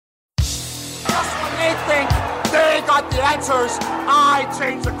think they got the answers. I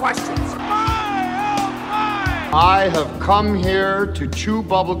change the questions. I have come here to chew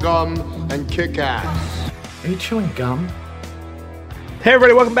bubblegum and kick ass. Are you chewing gum? Hey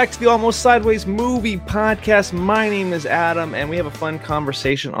everybody, welcome back to the Almost Sideways Movie Podcast. My name is Adam, and we have a fun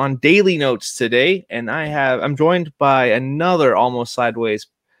conversation on Daily Notes today. And I'm joined by another Almost Sideways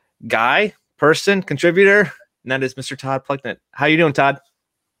contributor, and that is Mr. Todd Plucknett. How you doing, Todd?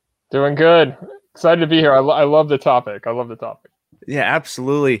 Doing good. Excited to be here. I love the topic. Yeah,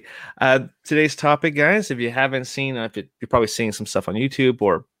 absolutely. Today's topic, guys, if you haven't seen, you're probably seeing some stuff on YouTube,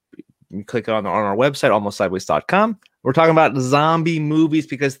 or you click on our website, almostsideways.com. We're talking about zombie movies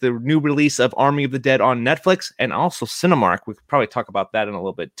because the new release of Army of the Dead on Netflix and also Cinemark. We could probably talk about that in a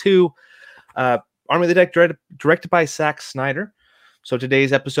little bit too. Army of the Dead directed by Zack Snyder. So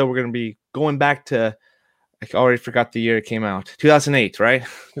today's episode, we're going to be going back to, I already forgot the year it came out. 2008, right?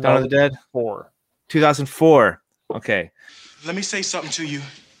 Dawn of the Dead? 2004. Okay. Let me say something to you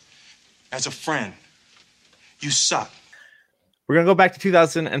as a friend. You suck. We're going to go back to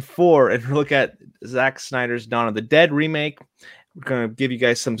 2004 and look at Zack Snyder's Dawn of the Dead remake. We're going to give you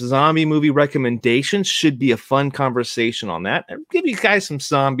guys some zombie movie recommendations. Should be a fun conversation on that. And give you guys some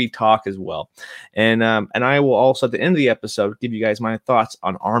zombie talk as well. And I will also, at the end of the episode, give you guys my thoughts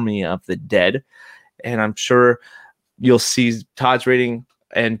on Army of the Dead. And I'm sure you'll see Todd's rating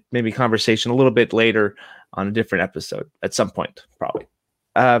and maybe conversation a little bit later on a different episode at some point, probably.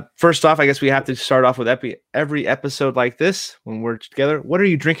 First off, I guess we have to start off with every episode like this when we're together. What are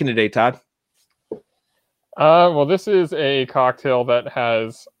you drinking today, Todd? Well, this is a cocktail that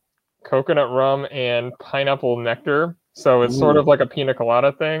has coconut rum and pineapple nectar. So it's sort of like a pina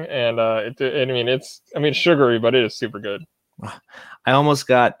colada thing. And it's sugary, but it is super good. I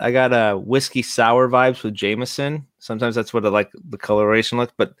got a whiskey sour vibes with Jameson. Sometimes that's what the coloration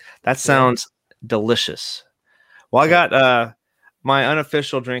looks, but that sounds delicious. Well, I got my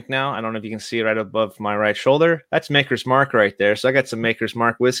unofficial drink now. I don't know if you can see it right above my right shoulder. That's Maker's Mark right there. So I got some Maker's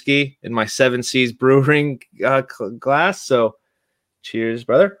Mark whiskey in my Seven Seas Brewing glass. So cheers,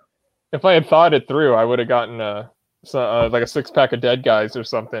 brother. If I had thought it through, I would have gotten like a 6-pack of Dead Guys or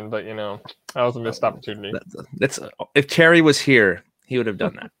something. But, that was a missed opportunity. If Terry was here, he would have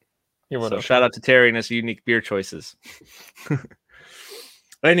done that. He would have. So shout out to Terry and his unique beer choices.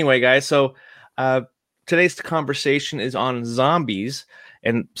 Anyway, guys, so today's conversation is on zombies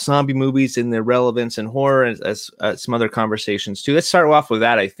and zombie movies and their relevance and horror, as some other conversations too. Let's start off with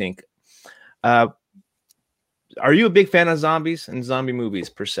that, I think. Are you a big fan of zombies and zombie movies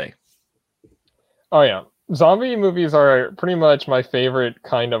per se? Oh, yeah. Zombie movies are pretty much my favorite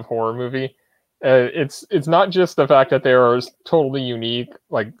kind of horror movie. It's not just the fact that they are totally unique,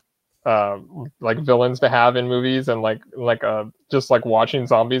 like villains to have in movies, and just watching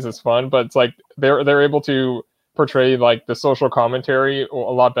zombies is fun, but it's like they're able to portray like the social commentary a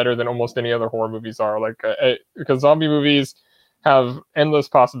lot better than almost any other horror movies are, because zombie movies have endless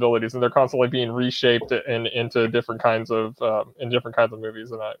possibilities and they're constantly being reshaped into different kinds of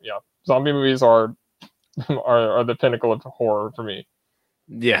movies. And zombie movies are the pinnacle of horror for me.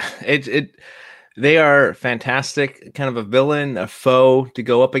 Yeah, they are fantastic, kind of a villain, a foe to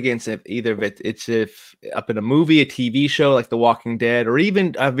go up against. If up in a movie, a TV show like The Walking Dead, or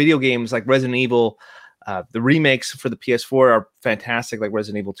even video games like Resident Evil. The remakes for the PS4 are fantastic, like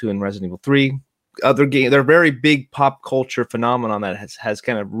Resident Evil 2 and Resident Evil 3. Other games, they're very big pop culture phenomenon that has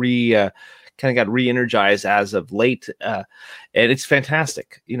kind of got re-energized as of late, and it's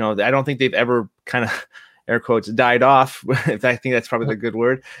fantastic. I don't think they've ever kind of air quotes died off. I think that's probably the good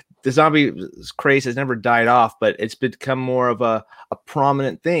word. The zombie craze has never died off, but it's become more of a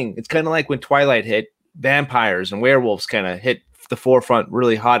prominent thing. It's kind of like when Twilight hit, vampires and werewolves kind of hit the forefront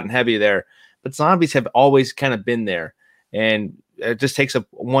really hot and heavy there. But zombies have always kind of been there, and it just takes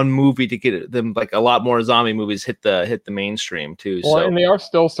one movie to get them, like a lot more zombie movies hit the mainstream too. Well, and they are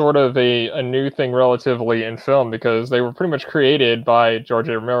still sort of a new thing relatively in film, because they were pretty much created by George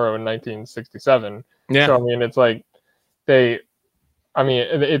A. Romero in 1967. Yeah. So it's like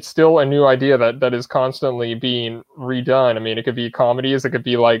it's still a new idea that is constantly being redone. It could be comedies, it could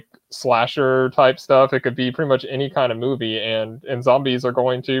be like slasher type stuff, it could be pretty much any kind of movie, and zombies are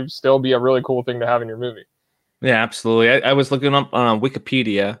going to still be a really cool thing to have in your movie. Yeah, absolutely. I was looking up on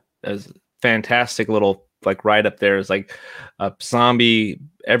Wikipedia. There's fantastic little write up there. It's like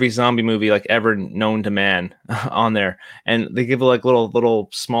every zombie movie ever known to man on there, and they give little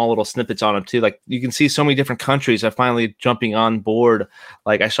small snippets on them too. Like you can see so many different countries are finally jumping on board.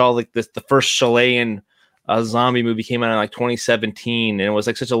 Like I saw the first Chilean zombie movie came out in 2017, and it was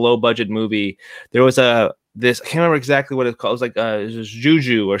such a low budget movie. There was a this. I can't remember exactly what it's called. It was like it was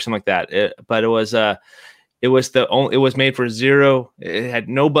Juju or something like that. But it was it was made for zero. It had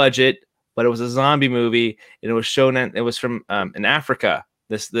no budget, but it was a zombie movie, and it was shown. It was from in Africa.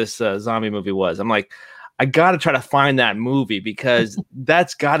 This zombie movie was. I'm like, I got to try to find that movie because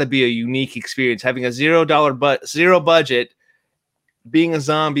that's got to be a unique experience. Having a zero budget, being a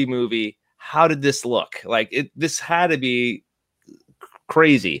zombie movie. How did this look? Like this had to be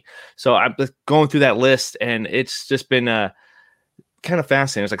crazy. So I'm going through that list, and it's just been kind of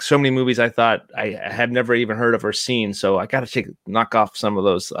fascinating. It's like so many movies I thought I had never even heard of or seen. So I got to knock off some of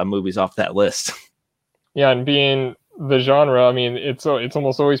those movies off that list. Yeah, and being the genre, I mean, it's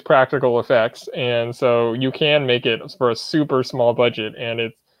almost always practical effects, and so you can make it for a super small budget,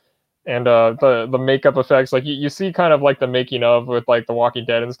 and the makeup effects, like you see kind of like the making of with like The Walking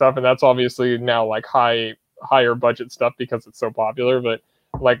Dead and stuff, and that's obviously now like higher budget stuff because it's so popular. But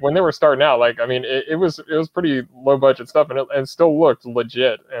like when they were starting out, like I mean, it was pretty low budget stuff, and it still looked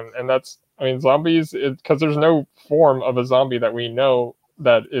legit. And that's, I mean, zombies, because there's no form of a zombie that we know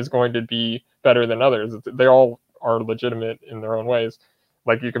that is going to be better than others. They all are legitimate in their own ways.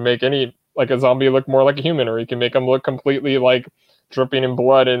 Like you can make a zombie look more like a human, or you can make them look completely like dripping in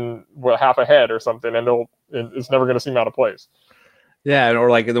blood and half a head or something, and it's never going to seem out of place. Yeah, or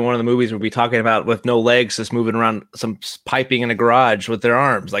like one of the movies we'll be talking about with no legs, just moving around some piping in a garage with their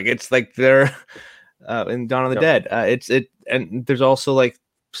arms. Like it's like they're in Dawn of the Dead. And there's also like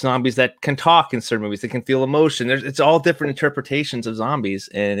zombies that can talk in certain movies. They can feel emotion. It's all different interpretations of zombies,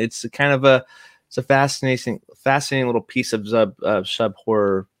 and it's kind of a fascinating little piece of sub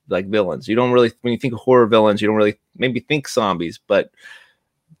horror like villains. You don't really, when you think of horror villains, you don't really maybe think zombies, but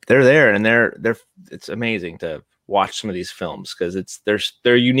they're there, and it's amazing to watch some of these films because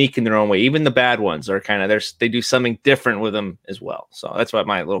they're unique in their own way. Even the bad ones are kind of they do something different with them as well. So that's what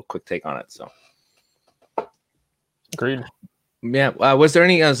my little quick take on it. So agreed. Yeah. Was there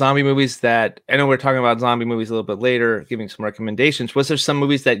any zombie movies that, I know we're talking about zombie movies a little bit later, giving some recommendations. Was there some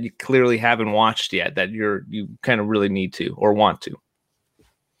movies that you clearly haven't watched yet that you kind of really need to or want to?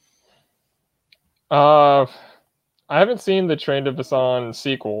 I haven't seen the Train to Busan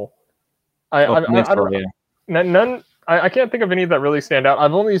sequel. I can't think of any that really stand out.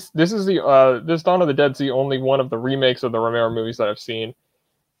 This Dawn of the Dead's the only one of the remakes of the Romero movies that I've seen.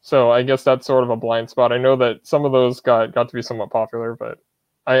 So I guess that's sort of a blind spot. I know that some of those got to be somewhat popular, but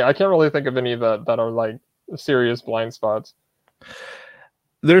I can't really think of any that are like serious blind spots.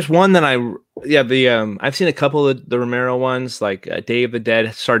 There's one that I've seen a couple of the Romero ones, like Day of the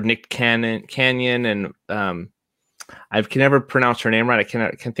Dead, starred Nick Canyon, and I can never pronounce her name right. I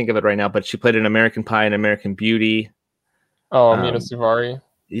can't think of it right now, but she played in American Pie and American Beauty. Oh, Mina Suvari.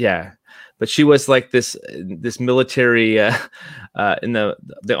 Yeah, but she was like this military in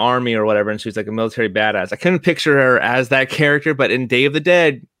the army or whatever, and she was like a military badass. I couldn't picture her as that character, but in Day of the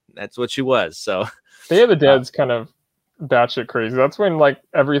Dead, that's what she was. So Day of the Dead's kind of batshit crazy. That's when like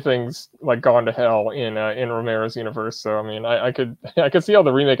everything's like gone to hell in Romero's universe. So I mean, I could see how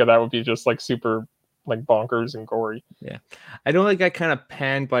the remake of that would be just like super like bonkers and gory. Yeah, I don't think I kind of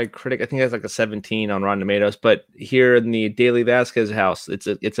panned by critic. I think that's like a 17 on Rotten Tomatoes. But here in the Daily Vasquez house, it's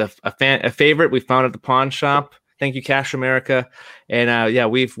a favorite. We found at the pawn shop. Thank you, Cash America.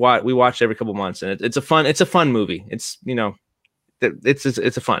 And we watched every couple months, and it's a fun movie. It's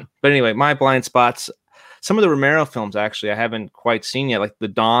it's a fun. But anyway, my blind spots. Some of the Romero films actually I haven't quite seen yet, like the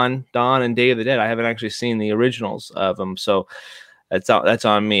Dawn and Day of the Dead. I haven't actually seen the originals of them, so that's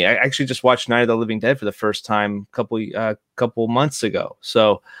on me. I actually just watched Night of the Living Dead for the first time a couple months ago.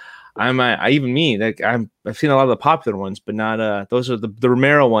 So I've seen a lot of the popular ones, but not those are the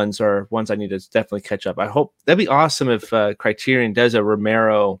Romero ones are ones I need to definitely catch up. I hope that'd be awesome if Criterion does a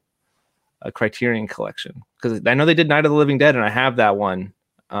Romero Criterion collection, because I know they did Night of the Living Dead, and I have that one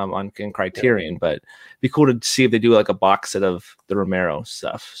on Criterion, but it'd be cool to see if they do like a box set of the Romero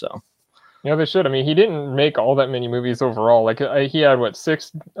stuff. So yeah, they should. I mean, he didn't make all that many movies overall. Like he had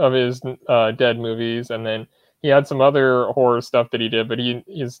 6 of his Dead movies, and then he had some other horror stuff that he did. But he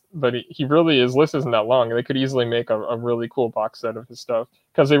really, his list isn't that long. They could easily make a really cool box set of his stuff,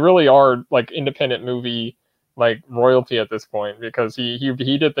 because they really are like independent movie like royalty at this point, because he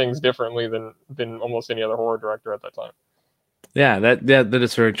did things differently than almost any other horror director at that time. Yeah, that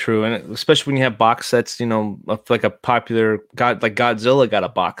is very true, and especially when you have box sets, of like a popular like Godzilla got a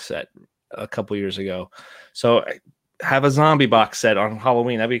box set a couple years ago. So have a zombie box set on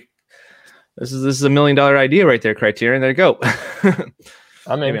Halloween. This is $1 million idea right there, Criterion. There you go.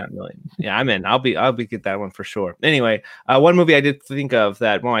 I'm in. Maybe not $1 million. Yeah, I'm in. I'll be get that one for sure. Anyway, one movie I did think of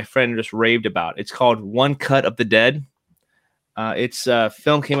that one of my friend just raved about. It's called One Cut of the Dead. Its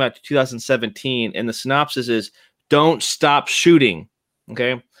film came out in 2017, and the synopsis is "Don't stop shooting."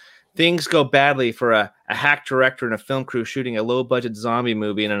 Okay, things go badly for a hack director and a film crew shooting a low-budget zombie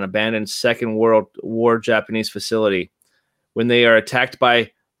movie in an abandoned Second World War Japanese facility when they are attacked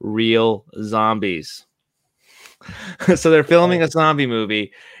by real zombies. So they're filming a zombie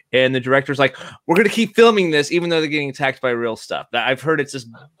movie, and the director's like, "We're going to keep filming this even though they're getting attacked by real stuff." I've heard it's just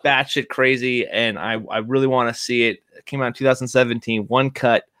batshit crazy, and I really want to see it. It came out in 2017, one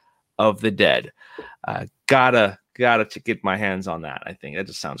cut of The Dead. Gotta get my hands on that. I think that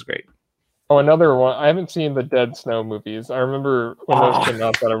just sounds great. Oh, another one. I haven't seen the Dead Snow movies. I remember when those came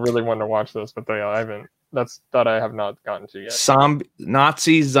out that I really wanted to watch those, but I haven't. That I have not gotten to yet.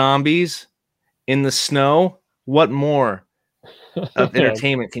 Nazi zombies in the snow. What more of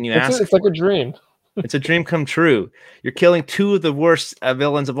entertainment can you ask? It's like a dream. It's a dream come true. You're killing two of the worst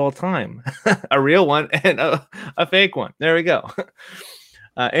villains of all time, a real one and a fake one. There we go.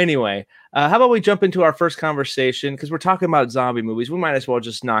 Anyway, how about we jump into our first conversation? Because we're talking about zombie movies. We might as well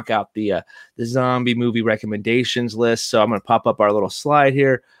just knock out the zombie movie recommendations list. So I'm going to pop up our little slide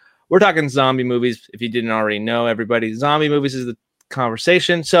here. We're talking zombie movies. If you didn't already know, everybody, zombie movies is the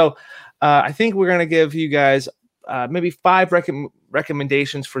conversation. So I think we're going to give you guys maybe 5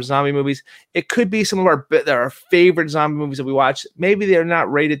 recommendations for zombie movies. It could be some of our favorite zombie movies that we watch. Maybe they're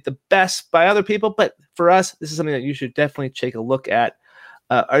not rated the best by other people, but for us, this is something that you should definitely take a look at.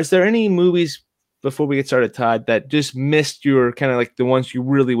 Is there any movies, before we get started, Todd, that just missed your kind of like the ones you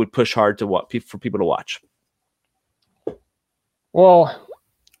really would push hard to watch for people to watch? Well,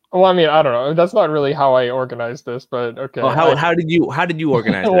 I mean, I don't know. That's not really how I organized this, but okay. Well, how did you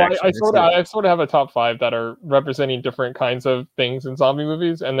organize it? Well, I sort of have a top 5 that are representing different kinds of things in zombie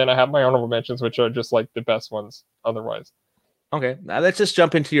movies, and then I have my honorable mentions, which are just like the best ones. Otherwise, okay. Now let's just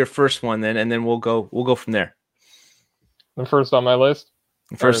jump into your first one then, and then we'll go from there. The first on my list.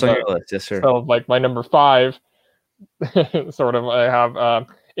 First on your list, yes, sir. So, like my number 5, sort of, I have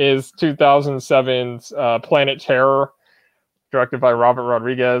is 2007's Planet Terror, directed by Robert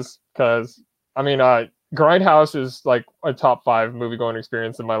Rodriguez. Because I mean, Grindhouse is like a top 5 movie going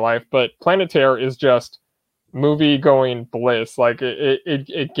experience in my life, but Planet Terror is just movie going bliss. Like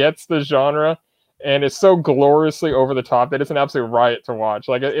it gets the genre, and it's so gloriously over the top that it's an absolute riot to watch.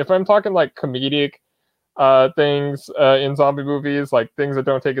 Like if I'm talking like comedic things in zombie movies, like things that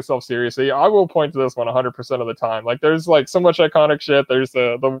don't take itself seriously, I will point to this one 100% of the time. Like there's like so much iconic shit. There's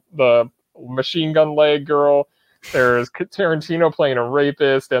the machine gun leg girl. There's Tarantino playing a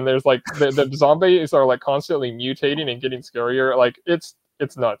rapist, and there's like the zombies are like constantly mutating and getting scarier. Like it's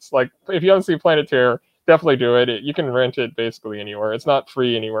nuts. Like if you haven't seen Planet Terror, definitely do it. You can rent it basically anywhere. It's not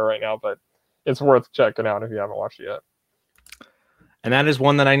free anywhere right now, but it's worth checking out if you haven't watched it yet. And that is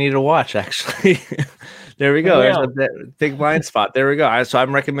one that I need to watch, actually. There we go. Yeah. There's a big blind spot. There we go. So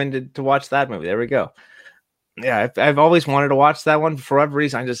I'm recommended to watch that movie. There we go. Yeah, I've always wanted to watch that one. For whatever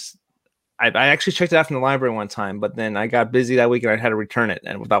reason, I actually checked it out from the library one time, but then I got busy that week and I had to return it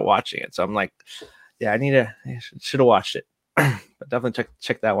and without watching it. So I'm like, yeah, I should have watched it. But definitely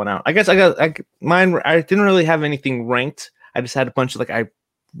check that one out. I guess I got mine. I didn't really have anything ranked. I just had a bunch of I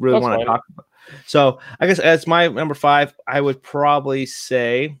really want to talk about. So I guess as my number 5, I would probably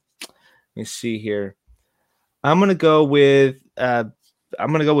say, let me see here. I'm gonna go with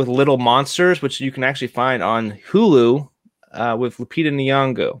Little Monsters, which you can actually find on Hulu with Lupita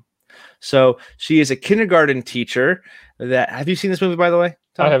Nyong'o. So she is a kindergarten teacher. Have you seen this movie, by the way,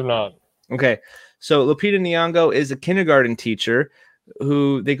 Tom? I have not. Okay, so Lupita Nyong'o is a kindergarten teacher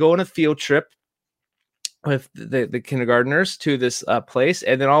who they go on a field trip with the kindergartners to this place,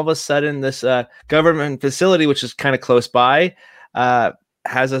 and then all of a sudden this government facility, which is kind of close by,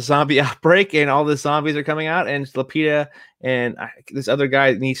 has a zombie outbreak, and all the zombies are coming out, and Lupita and this other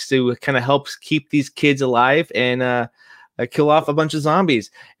guy needs to kind of help keep these kids alive and kill off a bunch of zombies.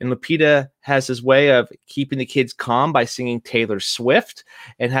 And Lupita has this way of keeping the kids calm by singing Taylor Swift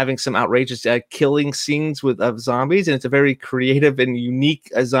and having some outrageous killing scenes of zombies. And it's a very creative and unique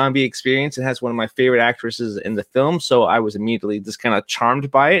zombie experience. It has one of my favorite actresses in the film, so I was immediately just kind of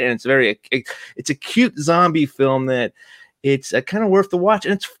charmed by it. And it's a cute zombie film that it's kind of worth the watch.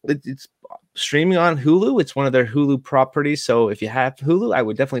 And it's streaming on Hulu. It's one of their Hulu properties. So if you have Hulu, I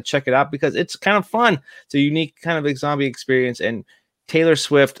would definitely check it out because it's kind of fun. It's a unique kind of zombie experience. And Taylor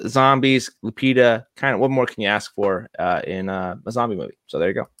Swift, zombies, Lupita, kind of what more can you ask for in a zombie movie? So there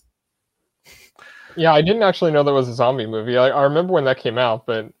you go. Yeah, I didn't actually know there was a zombie movie. I remember when that came out,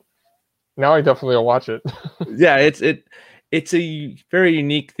 but now I definitely will watch it. Yeah, it's a very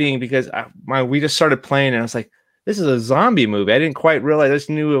unique thing because we just started playing and I was like, this is a zombie movie. I didn't quite realize. I just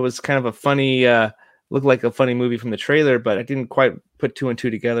knew it was kind of a funny looked like a funny movie from the trailer, but I didn't quite put two and two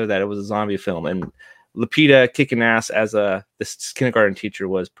together that it was a zombie film. And Lupita kicking ass as this kindergarten teacher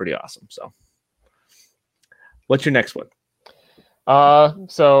was pretty awesome. So, what's your next one?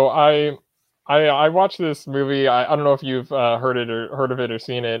 So I watched this movie. I don't know if you've heard of it or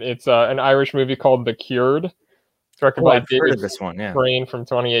seen it. It's an Irish movie called The Cured, directed by David Crane from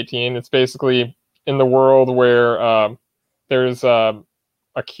 2018. It's basically in the world where there's a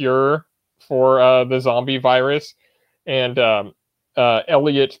cure for the zombie virus, and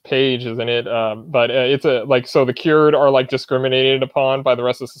Elliot Page is in it. But it's so the cured are like discriminated upon by the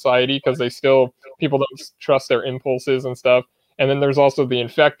rest of society because people don't trust their impulses and stuff. And then there's also the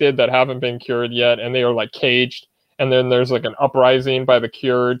infected that haven't been cured yet, and they are like caged. And then there's like an uprising by the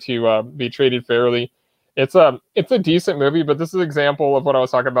cured to be treated fairly. It's a decent movie, but this is an example of what I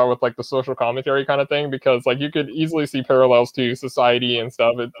was talking about with like the social commentary kind of thing, because like you could easily see parallels to society and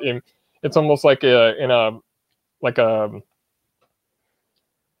stuff. It's almost like I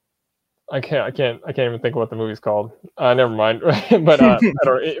can't even think of what the movie's called. Never mind. But I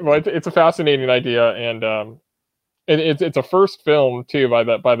don't. It's a fascinating idea, and it's a first film too by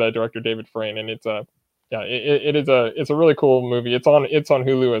the director David Frayne, and it's a really cool movie. It's on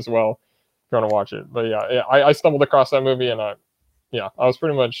Hulu as well if you want to watch it. But yeah, I stumbled across that movie, and I was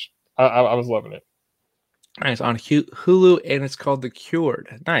pretty much I was loving it. Nice, on Hulu, and it's called The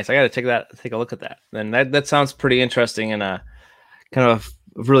Cured. Nice. I got to take a look at that. And that sounds pretty interesting and a kind of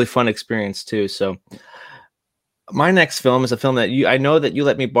a really fun experience too. So my next film is a film that I know that you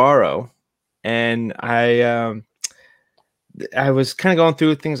let me borrow, and I was kind of going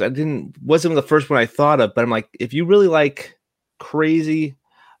through things. Wasn't the first one I thought of, but I'm like, if you really like crazy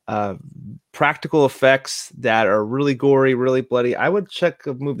practical effects that are really gory, really bloody, I would check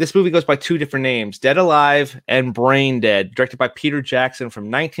a movie. This movie goes by two different names: Dead Alive and Brain Dead, directed by Peter Jackson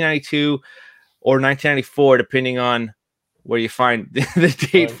from 1992 or 1994, depending on where you find the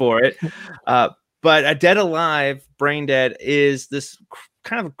date for it. But Dead Alive, Brain Dead is this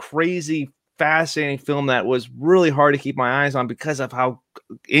kind of crazy, fascinating film that was really hard to keep my eyes on because of how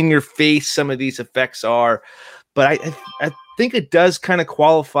in your face some of these effects are. But I think it does kind of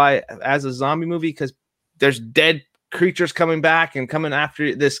qualify as a zombie movie because there's dead creatures coming back and coming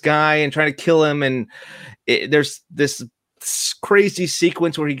after this guy and trying to kill him. And there's this crazy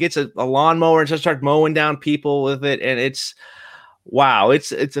sequence where he gets a lawnmower and just starts mowing down people with it. And it's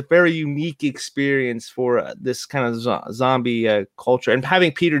a very unique experience for this kind of zombie culture. And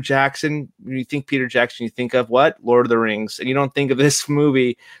having Peter Jackson, when you think Peter Jackson, you think of what? Lord of the Rings. And you don't think of this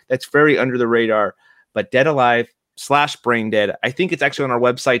movie that's very under the radar. But Dead Alive / Brain Dead, I think it's actually on our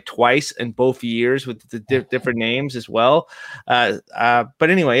website twice in both years with the different names as well. But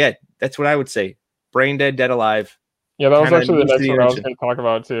anyway, yeah, that's what I would say. Brain Dead, Dead Alive. Yeah, that was actually the next one I was going to talk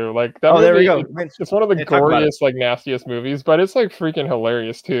about too. Like that movie, there we go. It's one of the goriest, like nastiest movies, but it's like freaking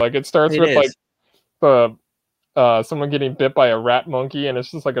hilarious too. Like it starts with like someone getting bit by a rat monkey, and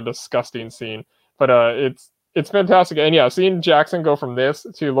it's just like a disgusting scene. But it's fantastic. And yeah, seeing Jackson go from this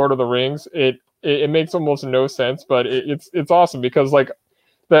to Lord of the Rings, it makes almost no sense, but it's awesome because like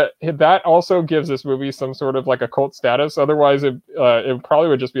that also gives this movie some sort of like a cult status. Otherwise, it probably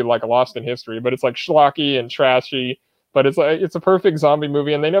would just be like a lost in history. But it's like schlocky and trashy. But it's a perfect zombie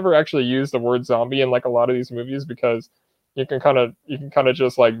movie, and they never actually use the word zombie in like a lot of these movies because you can kind of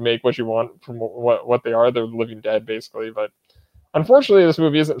just like make what you want from what they are. They're living dead basically. But unfortunately, this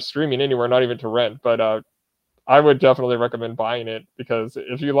movie isn't streaming anywhere, not even to rent. But I would definitely recommend buying it because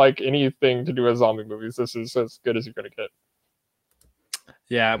if you like anything to do with zombie movies, this is as good as you're gonna get.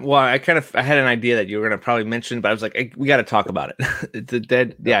 Yeah, well, I had an idea that you were going to probably mention, but I was like, hey, we got to talk about it.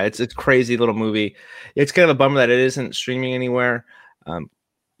 It's a crazy little movie. It's kind of a bummer that it isn't streaming anywhere.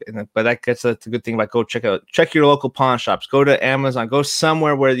 But that's a good thing about check your local pawn shops, go to Amazon, go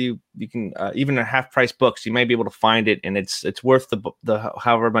somewhere where you can even at half price books, you may be able to find it, and it's worth the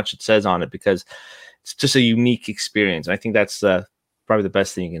however much it says on it because it's just a unique experience. And I think that's probably the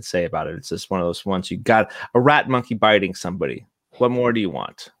best thing you can say about it. It's just one of those ones you got a rat monkey biting somebody. What more do you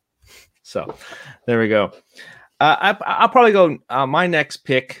want? So there we go. I'll probably go my next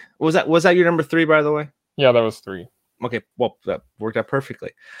pick. Was that your number 3, by the way? Yeah, that was 3. Okay, well, that worked out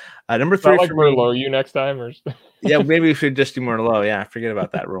perfectly. Number 3 like Merlot you next time, or yeah, maybe we should just do Merlot. Yeah, forget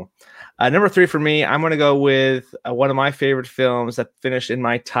about that rule. Number 3 for me, I'm going to go with one of my favorite films that finished in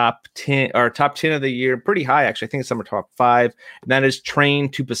my top 10 of the year, pretty high actually. I think it's number top 5, and that is Train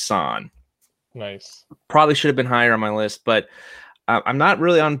to Busan. Nice. Probably should have been higher on my list, but I'm not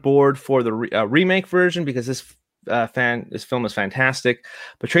really on board for the remake version because this film is fantastic.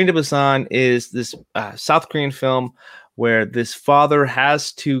 But Train to Busan is this South Korean film where this father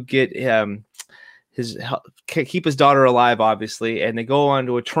has to get keep his daughter alive, obviously, and they go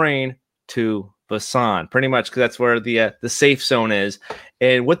onto a train to Busan, pretty much, because that's where the safe zone is.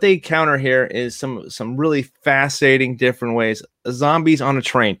 And what they counter here is some really fascinating different ways. Zombies on a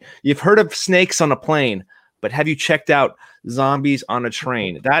train. You've heard of snakes on a plane, but have you checked out zombies on a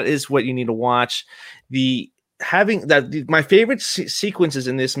train? That is what you need to watch. My favorite sequences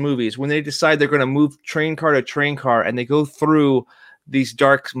in this movie is when they decide they're going to move train car to train car, and they go through these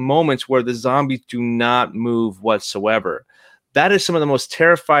dark moments where the zombies do not move whatsoever. That is some of the most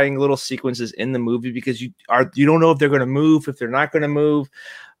terrifying little sequences in the movie, because you don't know if they're going to move, if they're not going to move,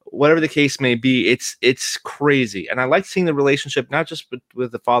 whatever the case may be. It's crazy. And I like seeing the relationship, not just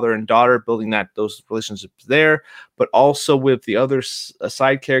with the father and daughter, building those relationships there, but also with the other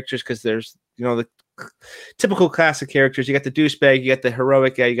side characters, because there's, the typical classic characters. You got the douchebag, you got the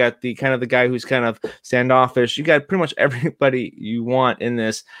heroic guy, you got the kind of the guy who's kind of standoffish. You got pretty much everybody you want in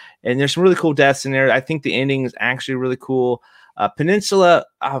this. And there's some really cool deaths in there. I think the ending is actually really cool. Peninsula,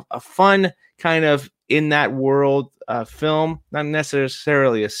 a fun kind of in that world film, not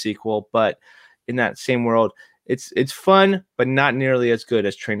necessarily a sequel, but in that same world. It's fun, but not nearly as good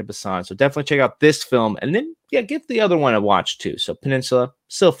as Train to Busan. So definitely check out this film, and then give the other one a watch too. So Peninsula,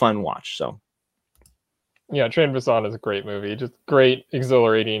 still fun watch. So yeah, Train to Busan is a great movie. Just great,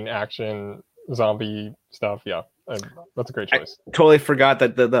 exhilarating action, zombie stuff. Yeah, that's a great choice. I totally forgot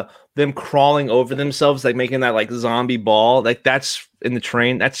that them crawling over themselves, like making that like zombie ball, like that's in the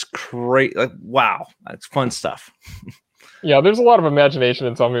train. That's great. Like, wow, that's fun stuff. Yeah, there's a lot of imagination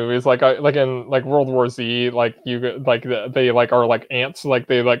in some movies, like in World War Z, they are like ants, like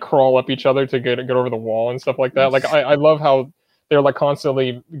they like crawl up each other to get over the wall and stuff like that. Like I love how they're like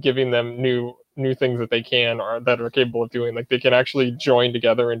constantly giving them new things that they can or that are capable of doing. Like they can actually join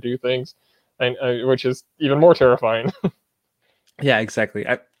together and do things, and which is even more terrifying. Yeah, exactly.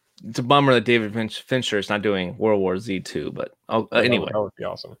 It's a bummer that David Fincher is not doing World War Z 2, but anyway, that would be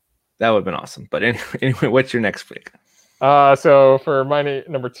awesome. That would have been awesome. But anyway, what's your next pick? So for my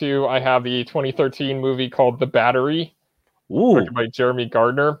number 2, I have the 2013 movie called The Battery. Directed by Jeremy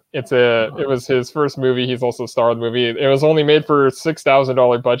Gardner. It was his first movie. He's also starred in the movie. It was only made for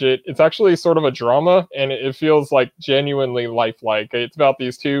 $6,000 budget. It's actually sort of a drama, and it feels like genuinely lifelike. It's about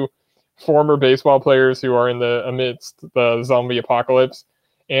these two former baseball players who are amidst the zombie apocalypse,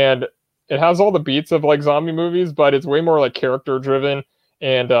 and it has all the beats of like zombie movies, but it's way more like character driven.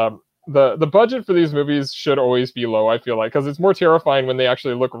 And the budget for these movies should always be low, I feel like, because it's more terrifying when they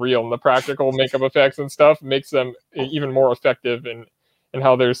actually look real, and the practical makeup effects and stuff makes them even more effective in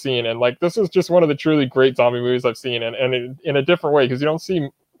how they're seen. And like, this is just one of the truly great zombie movies I've seen, and in a different way, because you don't see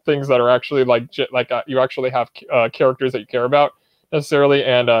things that are actually you actually have characters that you care about necessarily.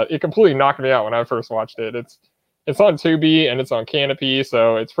 And it completely knocked me out when I first watched it. It's on Tubi and it's on Canopy,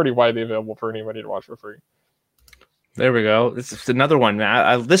 so it's pretty widely available for anybody to watch for free. There we go. This is another one,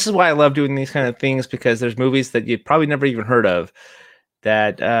 man. This is why I love doing these kind of things, because there's movies that you'd probably never even heard of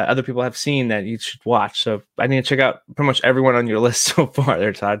that other people have seen that you should watch. So I need to check out pretty much everyone on your list so far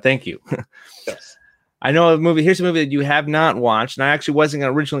there, Todd. Thank you. Yes. I know here's a movie that you have not watched, and I actually wasn't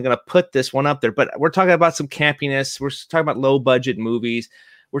originally going to put this one up there, but we're talking about some campiness. We're talking about low budget movies.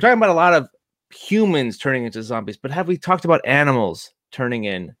 We're talking about a lot of humans turning into zombies, but have we talked about animals turning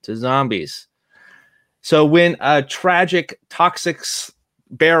into zombies? So when a tragic, toxic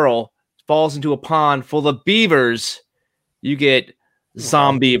barrel falls into a pond full of beavers, you get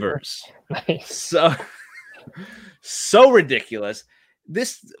zombievers. Nice. So ridiculous.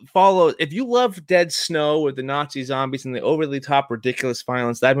 This follows, if you love Dead Snow with the Nazi zombies and the overly top ridiculous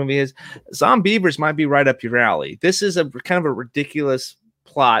violence that movie is, Zombievers might be right up your alley. This is a kind of a ridiculous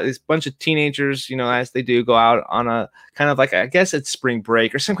plot. This bunch of teenagers, as they do, go out on a kind of like, I guess it's spring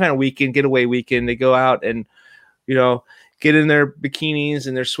break or some kind of weekend, getaway weekend. They go out and, get in their bikinis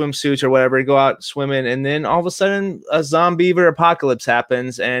and their swimsuits or whatever, go out swimming. And then all of a sudden a zombiever apocalypse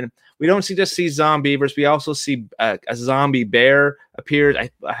happens. And we don't just see zombievers. We also see a zombie bear appears.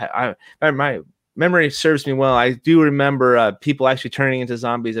 My memory serves me well. I do remember people actually turning into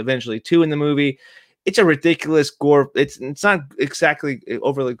zombies eventually too in the movie. It's a ridiculous gore. It's not exactly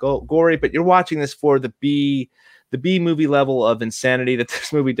overly gory, but you're watching this for the B movie level of insanity that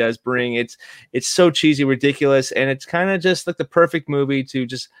this movie does bring. It's so cheesy, ridiculous, and it's kind of just like the perfect movie to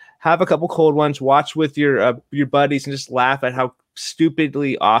just have a couple cold ones, watch with your buddies, and just laugh at how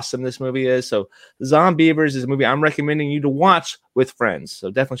stupidly awesome this movie is. So Zombievers is a movie I'm recommending you to watch with friends.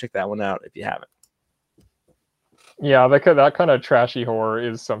 So definitely check that one out if you haven't. Yeah, that kind of trashy horror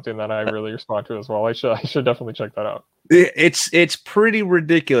is something that I really respond to as well. I should definitely check that out. It's pretty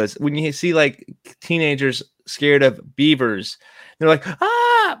ridiculous when you see like teenagers scared of beavers. They're like,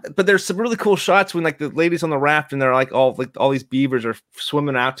 Yeah, but there's some really cool shots when like the ladies on the raft and they're like all these beavers are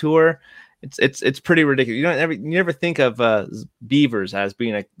swimming out to her. It's pretty ridiculous. You never think of beavers as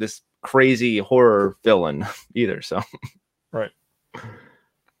being like this crazy horror villain either. So, right.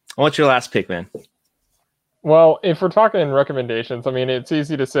 What's your last pick, man? Well, if we're talking recommendations, I mean, it's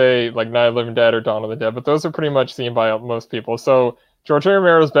easy to say like Night of the Living Dead or Dawn of the Dead, but those are pretty much seen by most people. So George A.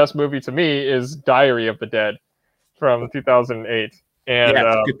 Romero's best movie to me is Diary of the Dead from 2008. And yeah,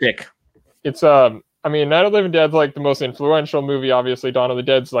 it's a good pick. It's I mean, Night of the Living Dead's like the most influential movie. Obviously, Dawn of the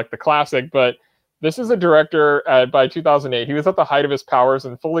Dead's like the classic, but this is a director by 2008. He was at the height of his powers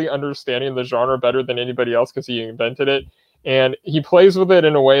and fully understanding the genre better than anybody else because he invented it. And he plays with it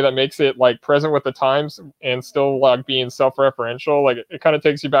in a way that makes it like present with the times and still like being self-referential. Like it kind of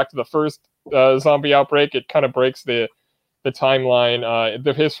takes you back to the first zombie outbreak. It kind of breaks the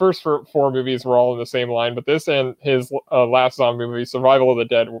timeline. His first four movies were all in the same line, but this and his last zombie movie, Survival of the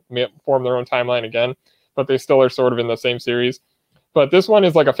Dead, form their own timeline again, but they still are sort of in the same series. But this one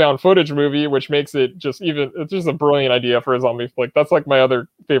is like a found footage movie, which makes it it's just a brilliant idea for a zombie flick. That's like my other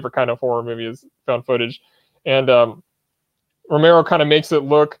favorite kind of horror movie is found footage. And Romero kind of makes it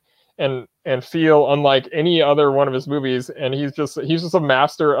look and feel unlike any other one of his movies, and he's just a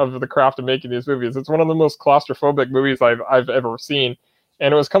master of the craft of making these movies. It's one of the most claustrophobic movies I've ever seen,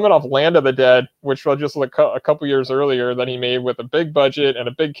 and it was coming off Land of the Dead, which was just like a couple years earlier that he made with a big budget and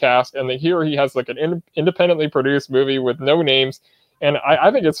a big cast, and here he has like an independently produced movie with no names, and I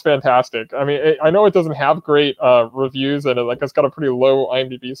think it's fantastic. I mean, I know it doesn't have great reviews, and it's got a pretty low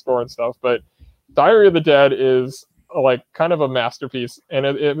IMDb score and stuff, but Diary of the Dead is like kind of a masterpiece, and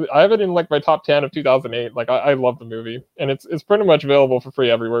I have it in like my top 10 of 2008. Like I love the movie, and it's pretty much available for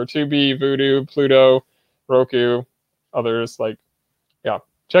free everywhere. Tubi, Vudu, Pluto, Roku, others. Like, yeah,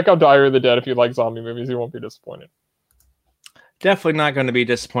 check out Diary of the Dead if you like zombie movies. You won't be disappointed. Definitely not going to be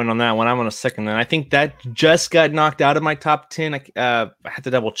disappointed on that one. I'm going to second that. I think that just got knocked out of my top 10. I had to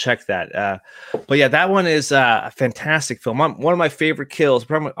double check that. But yeah, that one is a fantastic film. One of my favorite kills,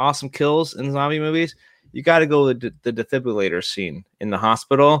 probably awesome kills in zombie movies. You got to go with the defibrillator scene in the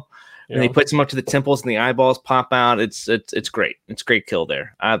hospital. Yeah. And he puts him up to the temples and the eyeballs pop out. It's great. It's a great kill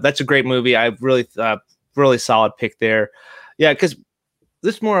there. That's a great movie. I really solid pick there. Yeah, because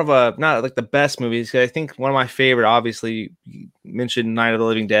this is more of a, not like the best movies. I think one of my favorite, obviously, you mentioned Night of the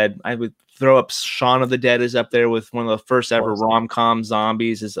Living Dead. I would throw up Shaun of the Dead is up there with one of the first ever rom-com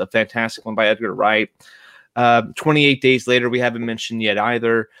zombies. Is a fantastic one by Edgar Wright. 28 Days Later, we haven't mentioned yet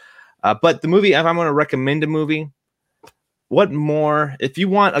either. But the movie, if I'm going to recommend a movie, what more? If you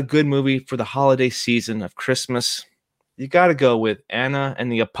want a good movie for the holiday season of Christmas, you got to go with Anna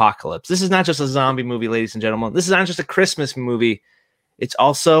and the Apocalypse. This is not just a zombie movie, ladies and gentlemen. This is not just a Christmas movie. It's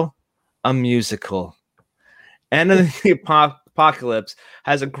also a musical. Anna and the Apocalypse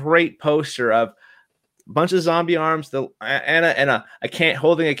has a great poster of a bunch of zombie arms, Anna and a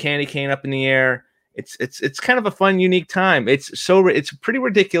holding a candy cane up in the air. It's kind of a fun, unique time. It's pretty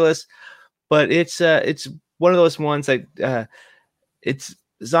ridiculous, but it's one of those ones that it's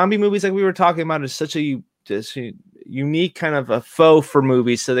zombie movies like we were talking about is such a unique kind of a faux for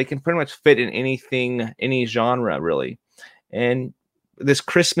movies, so they can pretty much fit in any genre really. And this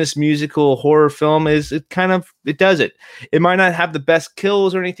Christmas musical horror film it does it. It might not have the best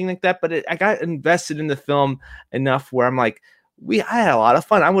kills or anything like that, but I got invested in the film enough where I'm like, I had a lot of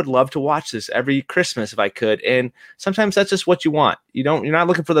fun. I would love to watch this every Christmas if I could. And sometimes that's just what you want. You're not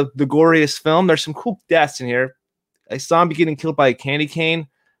looking for the goriest film. There's some cool deaths in here. A zombie getting killed by a candy cane,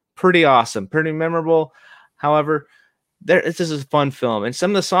 pretty awesome, pretty memorable. However, this is a fun film, and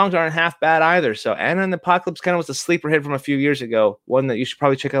some of the songs aren't half bad either. So Anna and the Apocalypse kind of was a sleeper hit from a few years ago, one that you should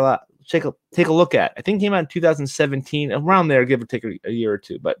probably take a look at. I think it came out in 2017, around there, give or take a year or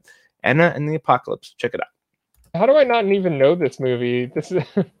two. But Anna and the Apocalypse, check it out. How do I not even know this movie?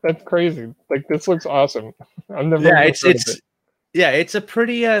 That's crazy. Like, this looks awesome. I've never. Yeah, it's a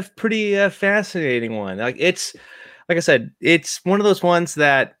pretty fascinating one. Like I said, it's one of those ones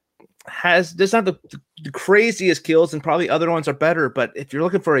that there's not the craziest kills, and probably other ones are better. But if you're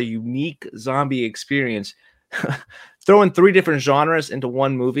looking for a unique zombie experience, throwing 3 different genres into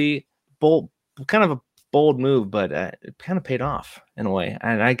one movie, kind of a bold move, but it kind of paid off in a way.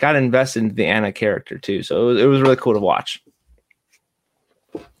 And I got invested into the Anna character too, so it was really cool to watch.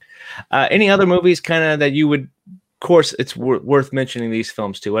 Any other movies kind of that you would? Of course, it's worth mentioning these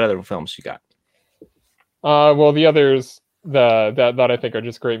films too. What other films you got? Well, the others that I think are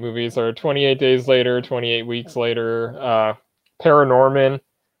just great movies are 28 Days Later, 28 Weeks Later, Paranorman.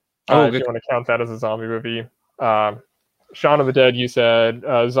 If you want to count that as a zombie movie. Shaun of the Dead, you said,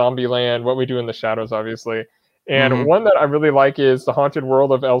 Zombieland, What We Do in the Shadows, obviously. And one that I really like is The Haunted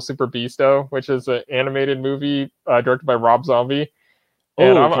World of El Super Beasto, which is an animated movie directed by Rob Zombie.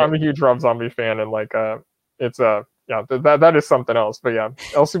 And I'm a huge Rob Zombie fan, and like it's that is something else. But yeah,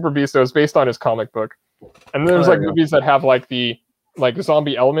 El Super Beasto is based on his comic book. And there's like movies that have like the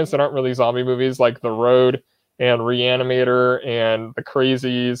zombie elements that aren't really zombie movies, like The Road and Reanimator and The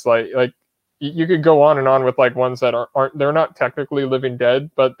Crazies. Like you could go on and on with like ones that aren't they're not technically living dead,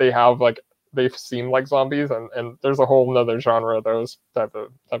 but they have like they seem like zombies, and there's a whole nother genre of those type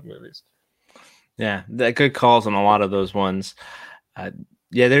of movies. Yeah, that good calls on a lot of those ones.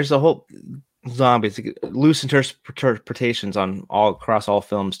 There's a whole zombies, loose interpretations on across all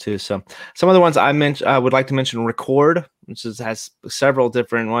films too. So some of the ones I would like to mention Record, which has several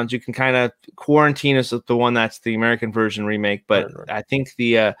different ones. You can kind of Quarantine is the one that's the American version remake, but I think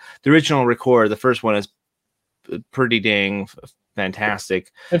the original Record, the first one, is pretty dang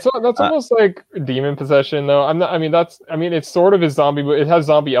fantastic. That's almost like demon possession, though. It's sort of a zombie, but it has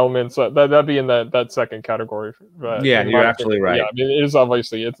zombie elements. That'd be in that second category. Yeah, you're absolutely right. Yeah, it is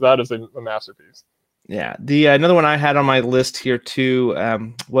obviously that is a masterpiece. Yeah, the another one I had on my list here too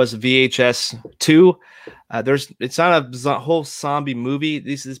was VHS 2. It's not a whole zombie movie.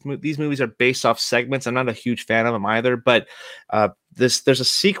 These movies are based off segments. I'm not a huge fan of them either, but there's a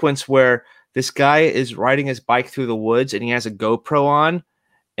sequence where this guy is riding his bike through the woods and he has a GoPro on,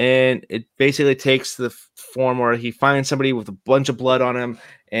 and it basically takes the form where he finds somebody with a bunch of blood on him,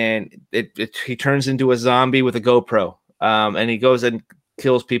 and he turns into a zombie with a GoPro, and he goes and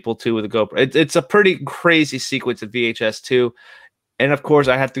kills people too with a GoPro. It's a pretty crazy sequence of VHS 2, and of course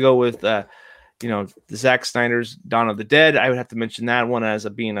I have to go with Zack Snyder's Dawn of the Dead. I would have to mention that one as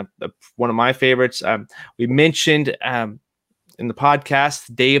being one of my favorites. We mentioned in the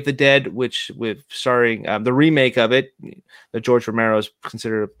podcast Day of the Dead, which with starring the remake of it, that George Romero is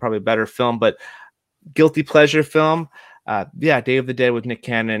considered probably a better film, but guilty pleasure film. Day of the Dead with Nick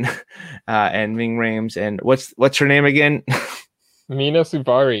Cannon and Ving Rhames, and what's her name again? Mina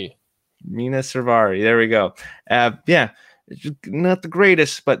Suvari. There we go. It's not the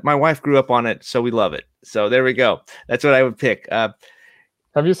greatest, but my wife grew up on it, so we love it. So there we go. That's what I would pick. Have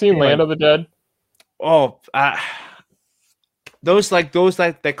you seen Land of the Dead?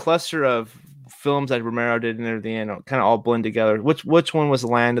 That cluster of films that Romero did near the end kind of all blend together. Which one was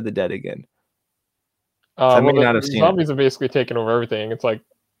Land of the Dead again? The zombies have basically taken over everything. It's like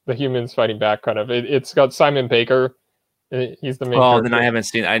the humans fighting back, kind of. It's got Simon Baker. He's the main character. Then I haven't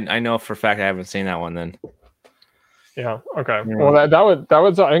seen. I know for a fact I haven't seen that one. Then. Yeah. Okay. Yeah. Well, that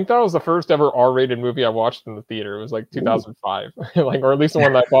was. I think that was the first ever R-rated movie I watched in the theater. It was like 2005, or at least the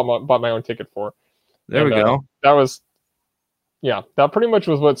one that I bought my own ticket for. There we go. That was. Yeah, that pretty much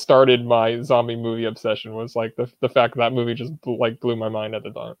was what started my zombie movie obsession. Was like the fact that movie just blew my mind at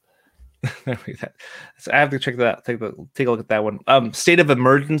the time. So I have to check that. Take a look at that one. State of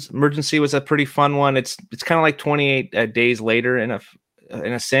Emergency was a pretty fun one. It's kind of like 28 Days Later in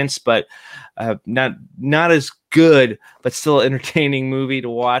a sense, but not as good, but still entertaining movie to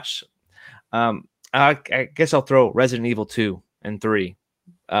watch. I guess I'll throw Resident Evil 2 and 3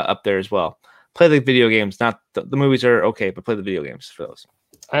 up there as well. Play the video games. Not the movies are okay, but play the video games for those.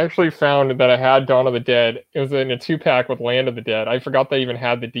 I actually found that I had Dawn of the Dead. It was in a 2-pack with Land of the Dead. I forgot they even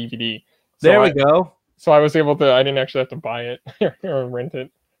had the DVD. There we go. So I was able to. I didn't actually have to buy it or rent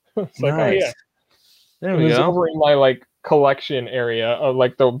it. It's like, nice. Oh yeah. There we go. It was over in my collection area,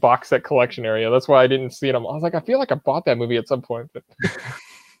 the box set collection area. That's why I didn't see it. I was like, I feel like I bought that movie at some point, but.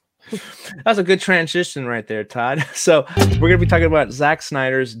 That's a good transition right there, Todd. So we're going to be talking about Zack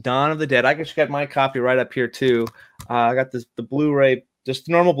Snyder's Dawn of the Dead. I actually got my copy right up here too. I got the Blu-ray, just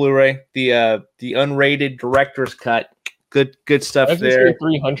the normal Blu-ray, the unrated director's cut. Good stuff there.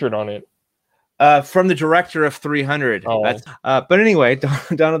 300 on it. From the director of 300. Oh. But anyway,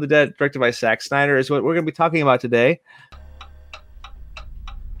 Dawn of the Dead, directed by Zack Snyder, is what we're going to be talking about today.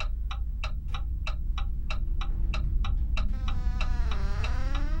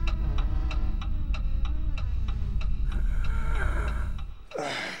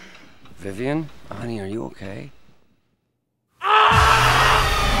 Vivian? Honey, are you okay?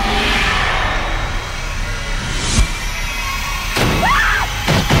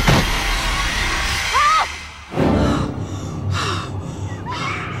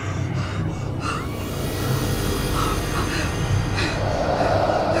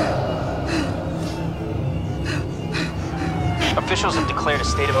 Officials have declared a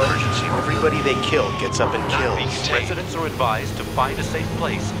state of emergency. Everybody they kill gets up and kills. Residents are advised to find a safe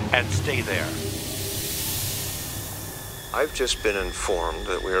place and stay there. I've just been informed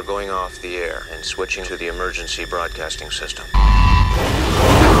that we are going off the air and switching to the emergency broadcasting system.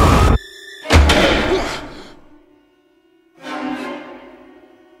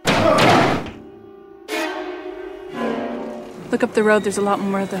 Look up the road, there's a lot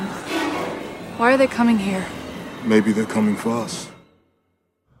more of them. Why are they coming here? Maybe they're coming for us.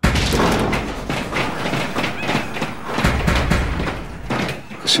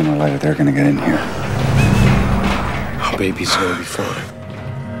 Sooner or later, they're gonna get in here. Our baby's gonna be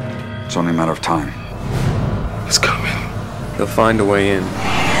fine. It's only a matter of time. It's coming. They'll find a way in.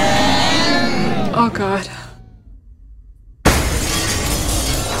 Oh, God.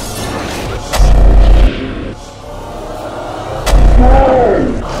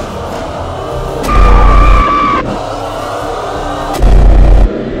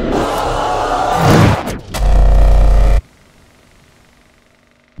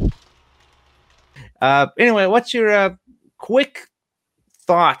 Anyway, what's your quick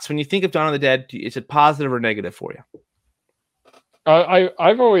thoughts when you think of Dawn of the Dead? Is it positive or negative for you?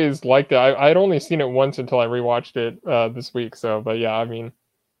 I've always liked it. I'd only seen it once until I rewatched it this week. So, but yeah, I mean,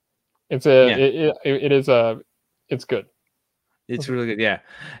 it's good. It's really good. Yeah,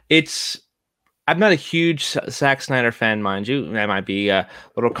 I'm not a huge Zack Snyder fan, mind you. That might be a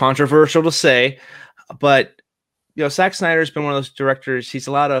little controversial to say, but you know, Zack Snyder's been one of those directors. He's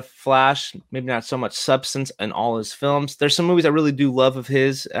a lot of flash, maybe not so much substance in all his films. There's some movies I really do love of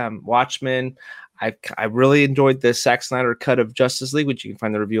his. Watchmen. I really enjoyed the Zack Snyder cut of Justice League, which you can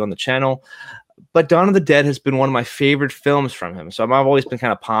find the review on the channel. But Dawn of the Dead has been one of my favorite films from him. So I've always been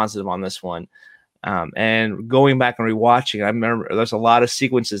kind of positive on this one. And going back and rewatching, I remember there's a lot of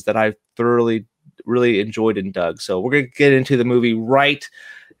sequences that I thoroughly, really enjoyed and dug. So we're going to get into the movie right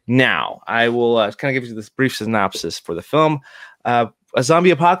now. I will kind of give you this brief synopsis for the film. A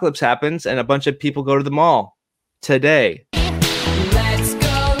zombie apocalypse happens and a bunch of people go to the mall today. Let's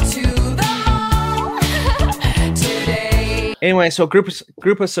go to the mall today. Anyway, so a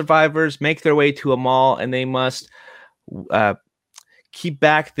group of survivors make their way to a mall and they must keep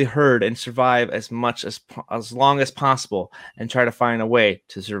back the herd and survive as long as possible and try to find a way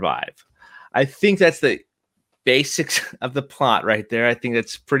to survive. I think that's the basics of the plot right there. I think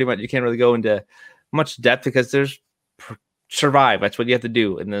that's pretty much, you can't really go into much depth because there's survive. That's what you have to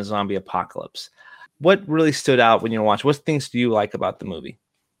do in the zombie apocalypse. What really stood out when you watch? What things do you like about the movie?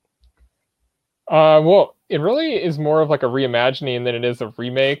 Well, it really is more of like a reimagining than it is a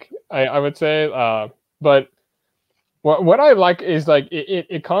remake, I would say. But what I like is like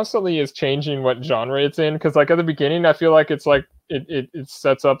it constantly is changing what genre it's in. Because like at the beginning, I feel like it's like it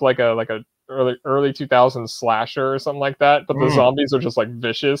sets up like a early 2000s slasher or something like that, but the zombies are just like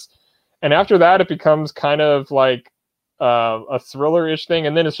vicious. And after that, it becomes kind of like a thriller-ish thing,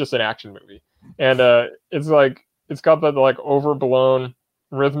 and then it's just an action movie. And it's like it's got that like overblown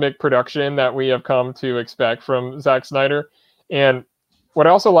rhythmic production that we have come to expect from Zack Snyder. And what I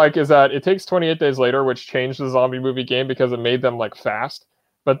also like is that it takes 28 Days Later, which changed the zombie movie game because it made them like fast.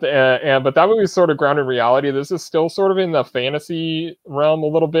 But that movie is sort of grounded in reality. This is still sort of in the fantasy realm a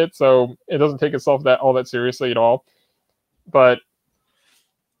little bit, so it doesn't take itself all that seriously at all. But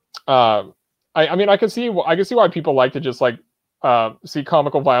I mean, I can see why people like to just like see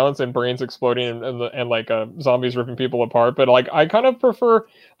comical violence and brains exploding and like zombies ripping people apart. But like I kind of prefer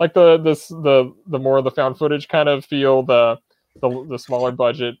like the more of the found footage kind of feel, the smaller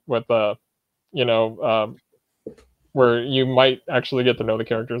budget with the where you might actually get to know the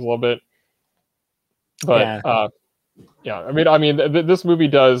characters a little bit. But yeah, I mean, this movie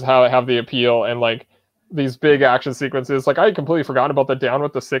does have the appeal and like these big action sequences. Like I had completely forgotten about the Down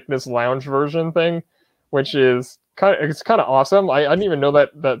with the Sickness lounge version thing, which is kind of awesome. I didn't even know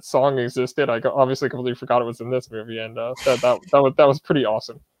that song existed. I obviously completely forgot it was in this movie, and that was pretty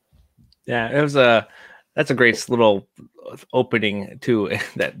awesome. Yeah, that's a great little opening too.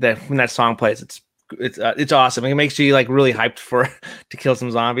 That when that song plays, it's awesome. It makes you like really hyped to kill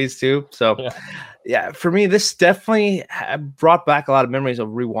some zombies too. So yeah, for me, this definitely brought back a lot of memories of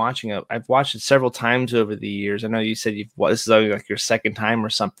rewatching it. I've watched it several times over the years. I know you said this is only like your second time or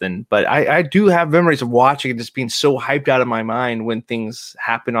something, but I do have memories of watching it just being so hyped out of my mind when things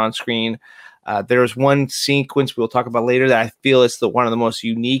happen on screen. There's one sequence we'll talk about later that I feel is one of the most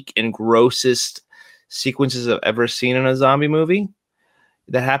unique and grossest sequences I've ever seen in a zombie movie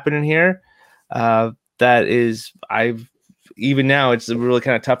that happened in here. Even now it's really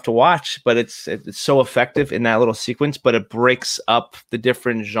kind of tough to watch, but it's so effective in that little sequence, but it breaks up the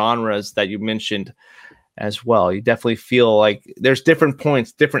different genres that you mentioned as well. You definitely feel like there's different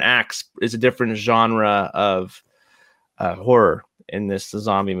points, different acts is a different genre of horror in the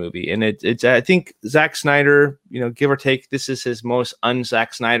zombie movie. And it's I think Zack Snyder, give or take, this is his most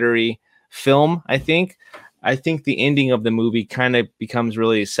un-Zack Snyder-y film. I think the ending of the movie kind of becomes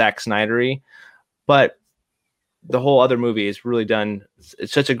really Zack Snyder-y, but the whole other movie is really done.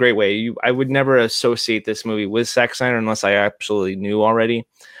 It's such a great way. I would never associate this movie with Zack Snyder unless I absolutely knew already.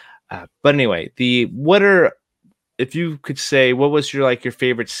 But anyway, if you could say, what was your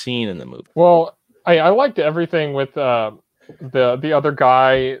favorite scene in the movie? Well, I liked everything with the other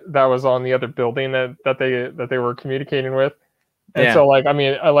guy that was on the other building that they were communicating with, and so like, I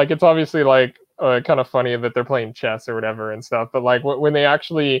mean, it's obviously like kind of funny that they're playing chess or whatever and stuff, but like when they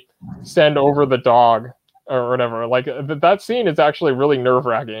actually send over the dog or whatever, like that scene is actually really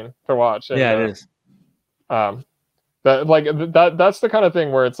nerve-wracking to watch. And, it is. That's the kind of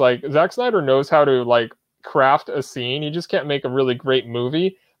thing where it's like Zack Snyder knows how to like craft a scene. You just can't make a really great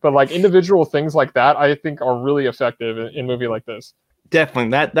movie, but like individual things like that, I think are really effective in a movie like this. Definitely.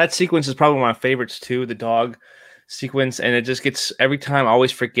 That sequence is probably one of my favorites too, the dog sequence. And it just gets, every time I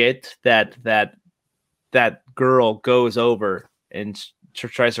always forget that girl goes over and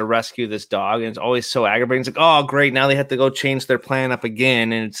tries to rescue this dog. And it's always so aggravating. It's like, oh, great. Now they have to go change their plan up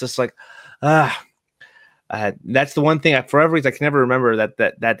again. And it's just like, that's the one thing I can never remember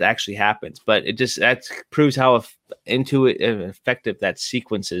that actually happens, but that proves how intuitive and effective that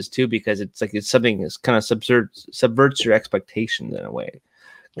sequence is too, because it's something that's kind of subverts your expectations in a way,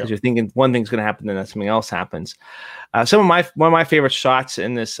 because you're thinking one thing's going to happen, then something else happens. One of my favorite shots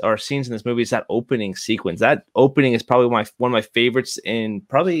in this, or scenes in this movie, is that opening sequence. That opening is probably one of my favorites in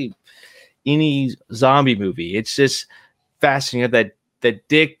probably any zombie movie. It's just fascinating that the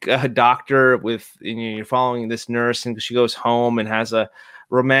dick doctor with, you're following this nurse, and she goes home and has a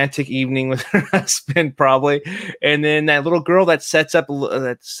romantic evening with her husband probably, and then that little girl that's set up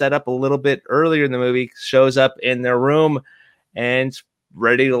a little bit earlier in the movie shows up in their room and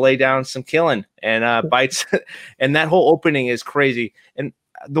ready to lay down some killing and bites. And that whole opening is crazy. And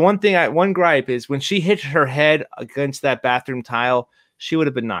the one gripe is when she hit her head against that bathroom tile, she would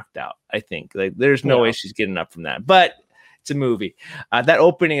have been knocked out. I think there's no way she's getting up from that, but it's a movie. That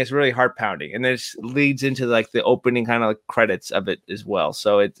opening is really heart pounding, and this leads into the opening kind of credits of it as well.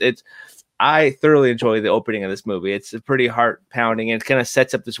 So I thoroughly enjoy the opening of this movie. It's pretty heart pounding, and it kind of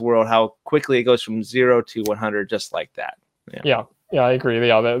sets up this world, how quickly it goes from 0 to 100, just like that. Yeah, I agree.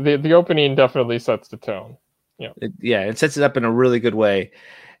 Yeah, the opening definitely sets the tone. Yeah, it sets it up in a really good way.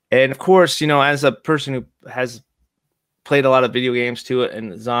 And of course, as a person who has played a lot of video games to it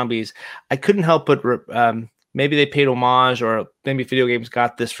and zombies, I couldn't help but maybe they paid homage, or maybe video games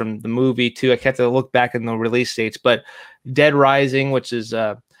got this from the movie too. I had to look back in the release dates, but Dead Rising, which is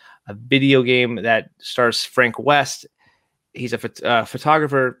a video game that stars Frank West. He's a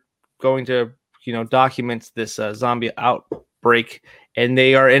photographer going to, document this zombie outbreak, and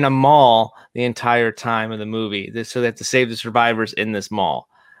they are in a mall the entire time of the movie. So they have to save the survivors in this mall.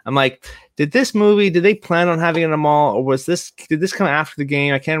 I'm like, did they plan on having it in a mall, or did this come after the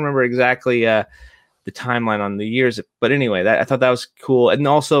game? I can't remember exactly the timeline on the years, but anyway, I thought that was cool. And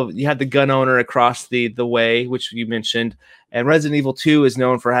also you had the gun owner across the way, which you mentioned, and Resident Evil 2 is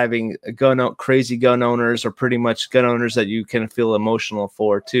known for having crazy gun owners, or pretty much gun owners that you can feel emotional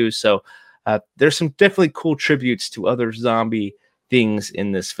for too. So there's some definitely cool tributes to other zombie things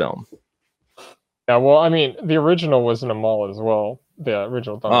in this film. Yeah, well, I mean, the original was in a mall as well. The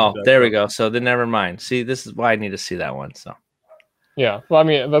original. There we go. So then never mind. See, this is why I need to see that one. So. Yeah, well, I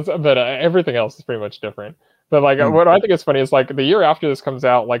mean, everything else is pretty much different. But what I think is funny is the year after this comes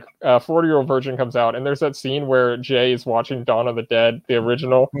out, 40-Year-Old Virgin comes out, and there's that scene where Jay is watching Dawn of the Dead, the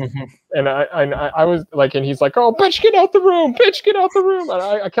original, and I was and he's like, "Oh, bitch, get out the room! Bitch, get out the room!" And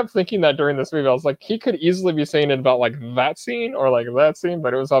I kept thinking that during this movie. I was like, he could easily be saying it about that scene or that scene,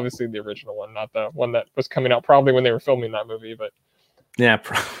 but it was obviously the original one, not the one that was coming out probably when they were filming that movie, but. Yeah,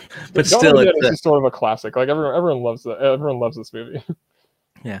 but still, it's sort of a classic. Everyone loves this movie.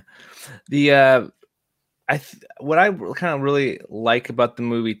 Yeah, what I kind of really like about the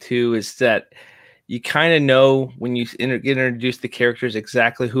movie too is that you kind of know when you introduce the characters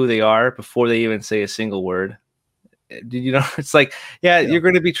exactly who they are before they even say a single word. Did you know? It's like, you're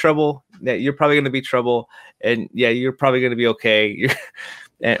going to be trouble. Yeah, you're probably going to be trouble, and you're probably going to be okay.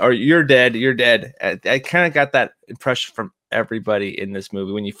 Or you're dead. You're dead. I kind of got that impression from everybody in this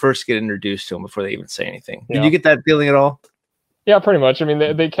movie when you first get introduced to them before they even say anything. Did you get that feeling at all? Yeah, pretty much. I mean,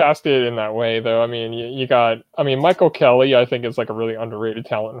 they cast it in that way, though. I mean, you got Michael Kelly, I think, is a really underrated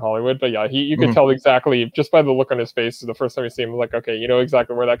talent in Hollywood. But yeah, you could tell exactly just by the look on his face the first time you see him, okay, you know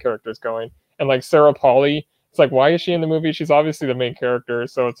exactly where that character is going. And Sarah Polley, it's why is she in the movie? She's obviously the main character,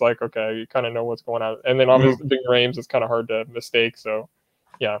 so it's okay, you kind of know what's going on. And then obviously Ving Rhames is kind of hard to mistake. So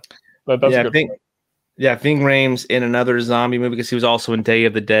yeah, that's a good point. Yeah, Ving Rhames in another zombie movie, because he was also in Day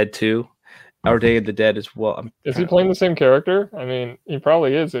of the Dead too, or Day of the Dead as well. Is he playing the same character? I mean, he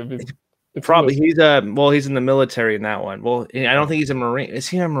probably is. Probably he's he's in the military in that one. Well, I don't think he's a Marine. Is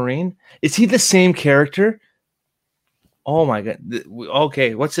he a Marine? Is he the same character? Oh my god.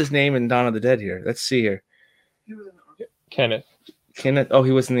 Okay, what's his name in Dawn of the Dead here? Let's see here. Kenneth. Oh,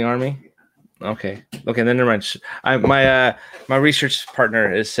 he was in the army. Okay. Then never mind. My research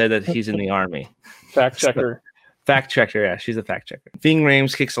partner has said that he's in the army. Fact checker. Fact checker. Yeah, she's a fact checker. Ving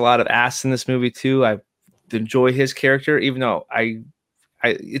Rhames kicks a lot of ass in this movie too. I enjoy his character, even though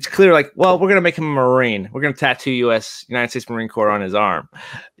it's clear, like, well, we're gonna make him a Marine. We're gonna tattoo United States Marine Corps on his arm.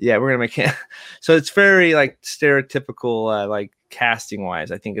 Yeah, we're gonna make him. So it's very like stereotypical, like casting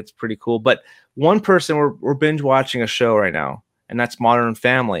wise. I think it's pretty cool. But one person we're binge watching a show right now, and that's Modern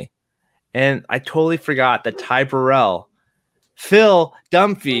Family. And I totally forgot that Ty Burrell, Phil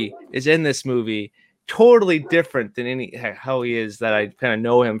Dunphy, is in this movie. Totally different than how he is that I kind of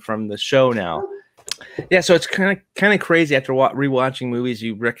know him from the show now. Yeah, so it's kind of crazy after rewatching movies.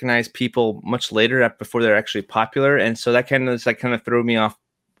 You recognize people much later before they're actually popular, and so that kind of threw me off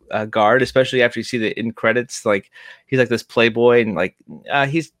guard, especially after you see the end credits. Like he's like this playboy, and like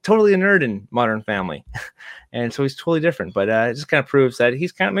he's totally a nerd in Modern Family, and so he's totally different. But it just kind of proves that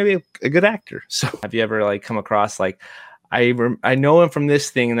he's kind of maybe a good actor. So have you ever like come across like I know him from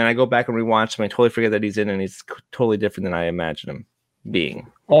this thing, and then I go back and rewatch him, I totally forget that he's in, and he's totally different than I imagine him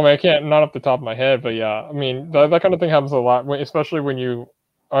being. Well, I can't, not off the top of my head, but yeah, I mean, that kind of thing happens a lot, especially when you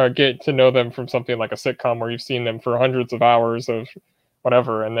get to know them from something like a sitcom where you've seen them for hundreds of hours of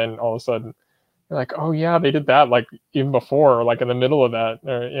whatever, and then all of a sudden you're like, oh yeah, they did that like even before, or like in the middle of that,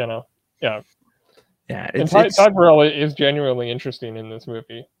 or, yeah. And Ty Burrell is genuinely interesting in this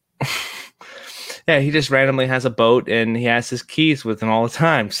movie. Yeah, he just randomly has a boat and he has his keys with him all the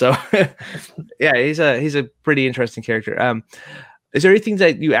time. So yeah, he's a pretty interesting character. Is there anything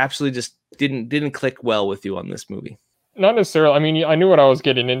that you absolutely just didn't click well with you on this movie? Not necessarily. I mean, I knew what I was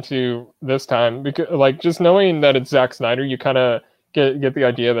getting into this time, because like just knowing that it's Zack Snyder, you kind of get the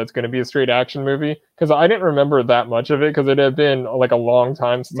idea that it's going to be a straight action movie, because I didn't remember that much of it because it had been like a long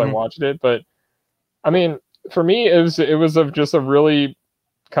time since I watched it. But I mean, for me, it was just a really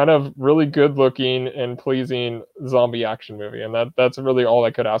kind of really good looking and pleasing zombie action movie, and that's really all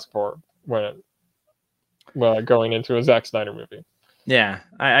I could ask for when going into a Zack Snyder movie. Yeah,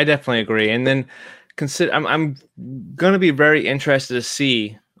 I definitely agree. And then I'm going to be very interested to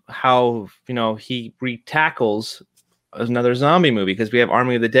see how he tackles another zombie movie, because we have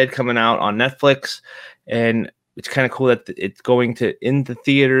Army of the Dead coming out on Netflix, and it's kind of cool that it's going in the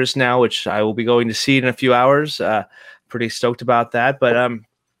theaters now, which I will be going to see in a few hours. Pretty stoked about that, but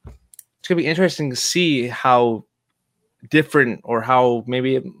it's gonna be interesting to see how different, or how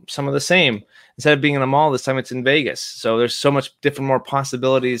maybe some of the same. Instead of being in a mall this time, it's in Vegas. So there's so much different, more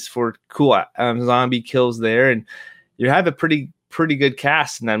possibilities for cool zombie kills there, and you have a pretty good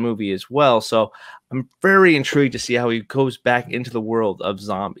cast in that movie as well. So I'm very intrigued to see how he goes back into the world of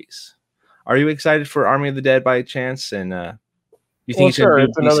zombies. Are you excited for Army of the Dead by chance? And you think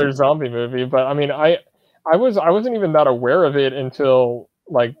it's another zombie movie, but I mean, I wasn't even that aware of it until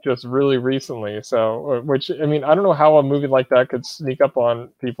like just really recently. So, which, I mean, I don't know how a movie like that could sneak up on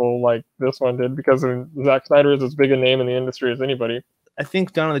people like this one did, because Zack Snyder is as big a name in the industry as anybody. I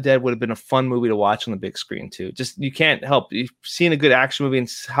think Dawn of the Dead would have been a fun movie to watch on the big screen too. Just, you can't help, you've seen a good action movie and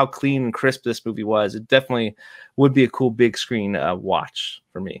how clean and crisp this movie was. It definitely would be a cool big screen watch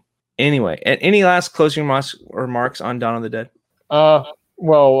for me. Anyway, and any last closing remarks on Dawn of the Dead?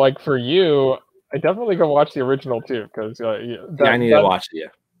 Well, like for you, I definitely go watch the original too, because I need to watch it.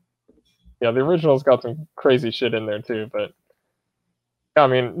 Yeah, the original's got some crazy shit in there too. But I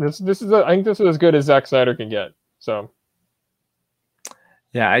mean, this is I think this is as good as Zack Snyder can get. So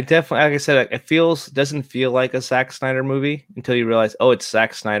yeah, I definitely, like I said, it doesn't feel like a Zack Snyder movie until you realize, oh, it's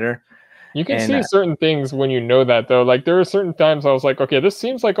Zack Snyder. You can see certain things when you know that, though. Like there are certain times I was like, okay, this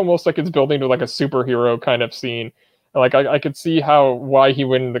seems like almost like it's building to like a superhero kind of scene. Like I could see why he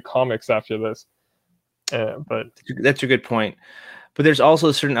went into comics after this. But that's a good point. But there's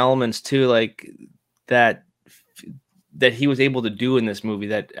also certain elements too, like that he was able to do in this movie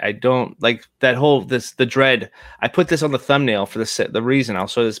that I don't like. That whole the dread. I put this on the thumbnail for the reason. I'll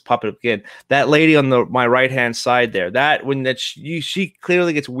show this pop it up again. That lady on my right hand side there. She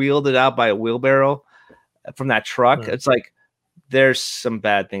clearly gets wheeled out by a wheelbarrow from that truck. It's like there's some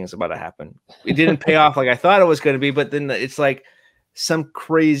bad things about to happen. It didn't pay off like I thought it was going to be, but then it's like some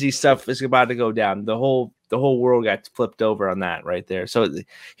crazy stuff is about to go down. The whole world got flipped over on that right there. So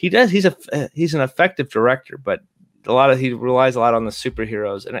he's an effective director, but he relies a lot on the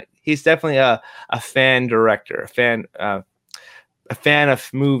superheroes, and he's definitely a fan director, a fan of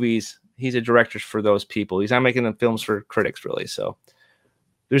movies. He's a director for those people. He's not making the films for critics really. So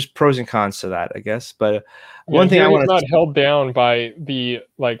there's pros and cons to that, I guess. But Yeah, one thing I he's want not held down by the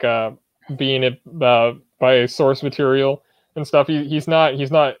being by source material and stuff. He's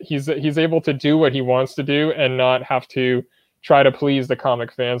able to do what he wants to do and not have to try to please the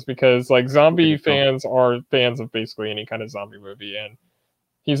comic fans, because like zombie fans are fans of basically any kind of zombie movie, and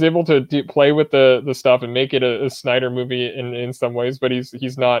he's able to play with the stuff and make it a Snyder movie in some ways, but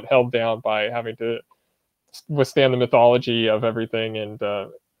he's not held down by having to withstand the mythology of everything, and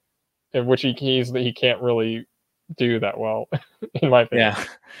in which he can't really do that well, in my opinion.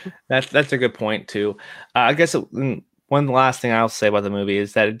 Yeah, that's a good point too. I guess one last thing I'll say about the movie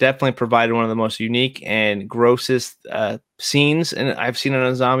is that it definitely provided one of the most unique and grossest scenes I've seen in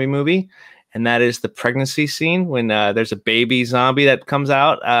a zombie movie, and that is the pregnancy scene when there's a baby zombie that comes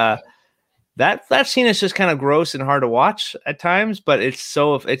out. That scene is just kind of gross and hard to watch at times, but it's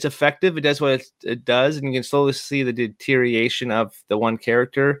effective. It does what it does, and you can slowly see the deterioration of the one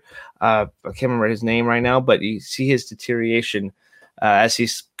character. I can't remember his name right now, but you see his deterioration as he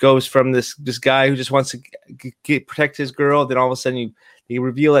goes from this guy who just wants to protect his girl. Then all of a sudden you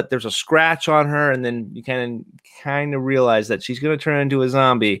reveal that there's a scratch on her, and then you kind of realize that she's going to turn into a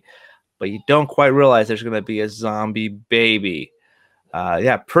zombie, but you don't quite realize there's going to be a zombie baby.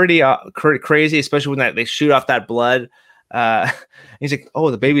 Pretty crazy, especially when they shoot off that blood. He's like, "Oh,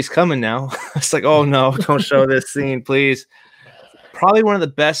 the baby's coming now." It's like, "Oh no, don't show this scene, please." Probably one of the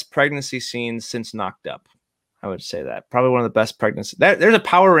best pregnancy scenes since Knocked Up. I would say that probably one of the best pregnancy. There's a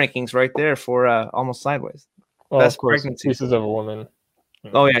power rankings right there for Almost Sideways. Well, Best of course, pregnancy Pieces of a Woman.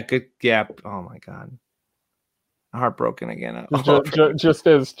 Oh yeah, good. Yeah. Oh my god, heartbroken again. Just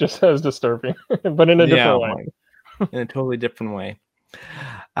as disturbing, but in a different way. In a totally different way.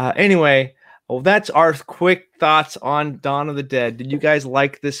 Anyway, well, that's our quick thoughts on Dawn of the Dead. Did you guys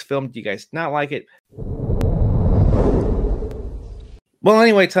like this film? Did you guys not like it? Well,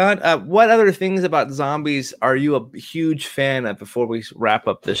 anyway, Todd, what other things about zombies are you a huge fan of before we wrap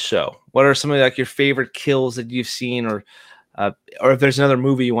up this show? What are some of like your favorite kills that you've seen, or if there's another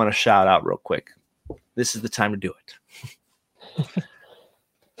movie you want to shout out real quick? This is the time to do it.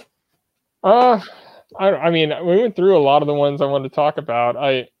 I mean, we went through a lot of the ones I wanted to talk about.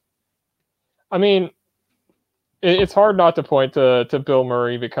 I mean, it's hard not to point to Bill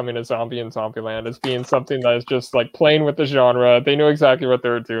Murray becoming a zombie in Zombieland as being something that is just like playing with the genre. They knew exactly what they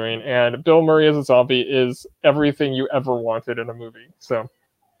were doing, and Bill Murray as a zombie is everything you ever wanted in a movie. So,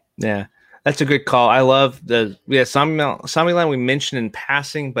 yeah, that's a good call. I love Zombieland we mentioned in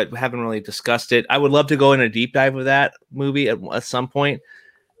passing, but we haven't really discussed it. I would love to go in a deep dive of that movie at some point,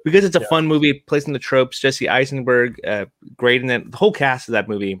 because it's a fun movie, plays in the tropes. Jesse Eisenberg, great in it. The whole cast of that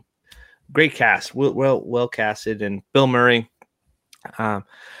movie, great cast, well casted, and Bill Murray, the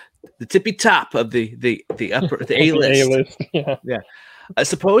tippy top of the upper the A-list. Yeah.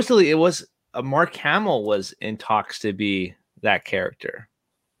 Supposedly, it was Mark Hamill was in talks to be that character.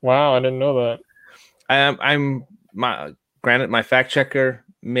 Wow, I didn't know that. Granted, my fact checker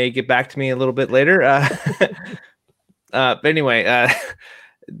may get back to me a little bit later. But anyway.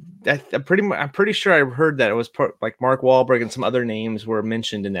 I'm pretty sure I heard that it was like Mark Wahlberg and some other names were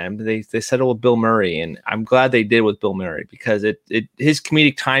mentioned in that. They settled with Bill Murray, and I'm glad they did with Bill Murray, because his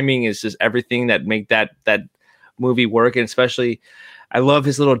comedic timing is just everything that make that movie work. And especially, I love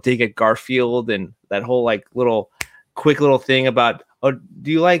his little dig at Garfield and that whole like quick little thing about, oh,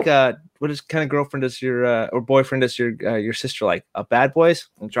 do you like what kind of girlfriend does your or boyfriend does your sister like? Bad Boys,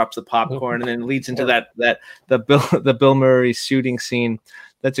 and drops the popcorn and then leads into the Bill Murray shooting scene.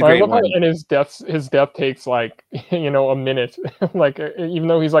 That's a great one. And his death takes like a minute, like even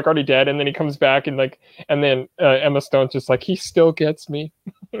though he's like already dead, and then he comes back and then Emma Stone's just like, he still gets me,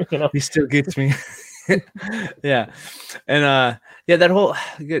 He still gets me. Yeah, and that whole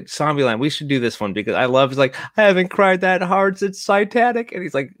Zombieland. We should do this one, because I love. It's like, I haven't cried that hard since Titanic, and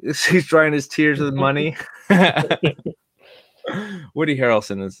he's drying his tears with money. Woody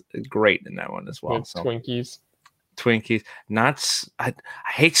Harrelson is great in that one as well. With Twinkies, I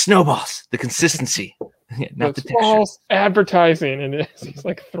hate snowballs. The consistency, not the texture. False advertising, and he's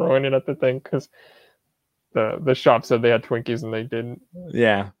like throwing it at the thing because the shop said they had Twinkies and they didn't.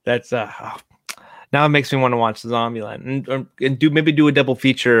 Yeah, that's now it makes me want to watch Zombieland and do a double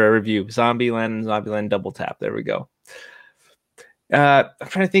feature review, Zombieland and Zombieland Double Tap. There we go. I'm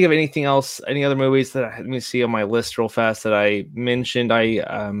trying to think of anything else, any other movies that let me see on my list real fast that I mentioned.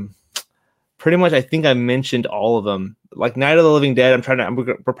 Pretty much, I think I mentioned all of them. Like Night of the Living Dead,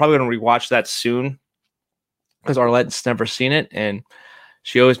 we're probably going to rewatch that soon, because Arlette's never seen it, and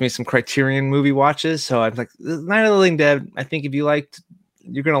she owes me some Criterion movie watches. So I'm like, Night of the Living Dead, I think if you liked,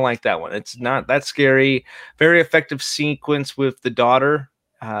 you're going to like that one. It's not that scary. Very effective sequence with the daughter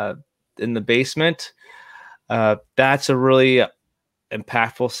in the basement. That's a really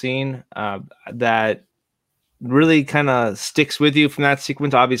impactful scene that really kind of sticks with you from that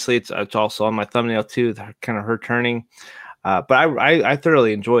sequence. Obviously, it's also on my thumbnail too. Kind of her turning. But I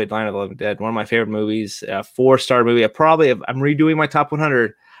thoroughly enjoyed Line of the Living Dead. One of my favorite movies, 4-star movie. I'm redoing my top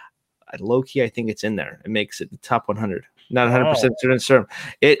 100. Low key, I think it's in there. It makes it the top 100. Not 100% certain.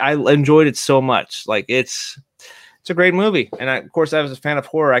 I enjoyed it so much. Like it's a great movie. And of course, I was a fan of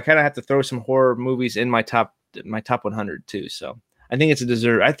horror. I kind of have to throw some horror movies in my top 100 too. So I think it's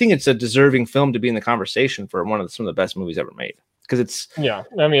a deserving film to be in the conversation for some of the best movies ever made. Because it's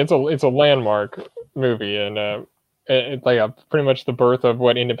it's a landmark movie, and it's like pretty much the birth of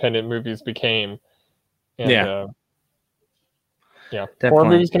what independent movies became. And, horror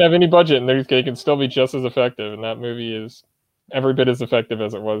movies can have any budget, and they can still be just as effective. And that movie is every bit as effective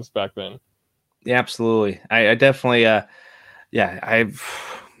as it was back then. Yeah, absolutely. I definitely,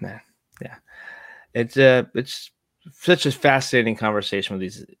 it's such a fascinating conversation with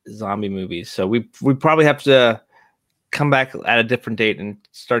these zombie movies. So we probably have to come back at a different date and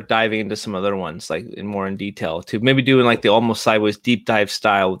start diving into some other ones, like in detail, to maybe doing like the Almost Sideways deep dive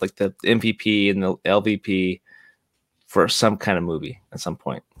style with like the MVP and the LVP for some kind of movie at some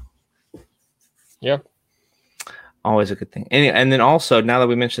point. Yeah. Always a good thing. And then also, now that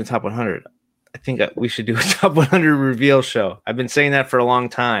we mentioned the top 100, I think we should do a top 100 reveal show. I've been saying that for a long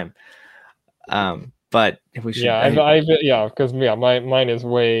time. But if we should, because mine is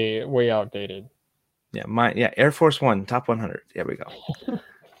way outdated. Air Force One, top 100. There we go.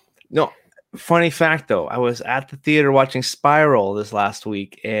 No, funny fact though, I was at the theater watching Spiral this last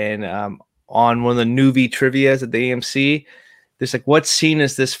week, and on one of the Newbie trivias at the AMC, there's like, what scene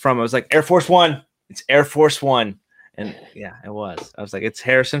is this from? I was like, Air Force One. It's Air Force One, and yeah, it was. I was like, it's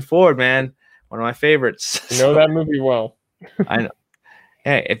Harrison Ford, man, one of my favorites. You know that movie well. I know.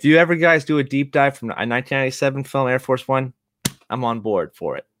 Hey, if you ever guys do a deep dive from a 1997 film, Air Force One, I'm on board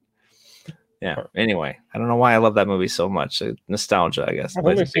for it. Yeah. Anyway, I don't know why I love that movie so much. Nostalgia, I guess. I've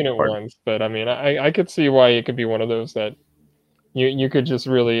only seen it once, but I mean, I could see why it could be one of those that you could just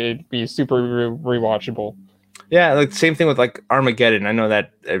really be super rewatchable. Yeah, like same thing with like Armageddon. I know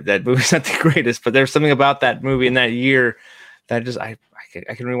that movie's not the greatest, but there's something about that movie in that year that just I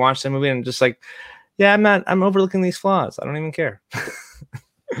can rewatch that movie and just like, yeah, I'm overlooking these flaws. I don't even care.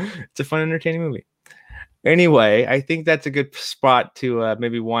 It's a fun, entertaining movie. Anyway, I think that's a good spot to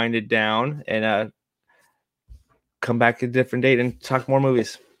maybe wind it down and come back at a different date and talk more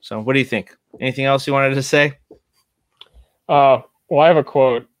movies. So what do you think? Anything else you wanted to say? Well, I have a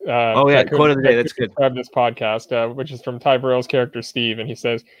quote. Quote of the day. That's good. Describe this podcast, which is from Ty Burrell's character, Steve. And he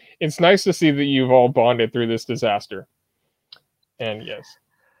says, "It's nice to see that you've all bonded through this disaster." And yes.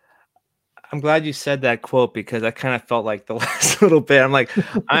 I'm glad you said that quote because I kind of felt like the last little bit. I'm like,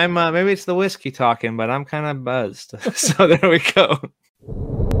 maybe it's the whiskey talking, but I'm kind of buzzed. So there we go.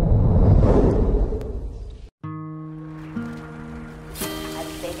 As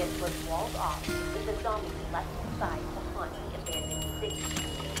Vegas was walled off, the zombies left inside to haunt the abandoned city.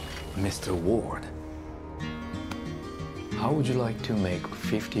 Mr. Ward, how would you like to make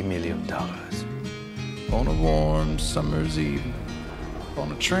 $50 million? On a warm summer's evening,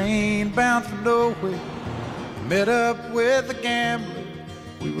 on a train bound for nowhere, met up with a gambler.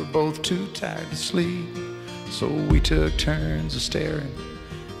 We were both too tired to sleep, so we took turns of staring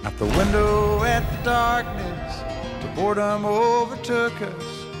out the window at the darkness. Till boredom overtook us,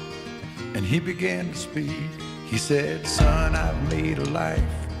 and he began to speak. He said, "Son, I've made a life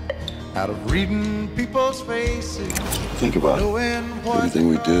out of reading people's faces. Think about it. Everything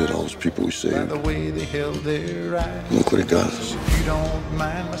we did, all those people we saved. The way they held their eyes. Look what it got us. If you don't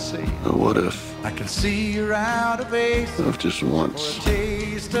mind my saying, What if? I can see you're out of ace. What if just once For a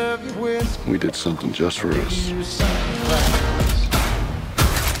taste of your whiskey, we did something just for us?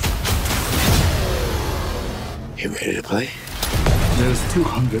 You ready to play? There's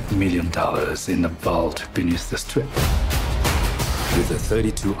 $200 million in the vault beneath the strip, with a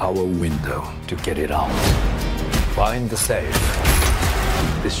 32-hour window to get it out. Find the safe.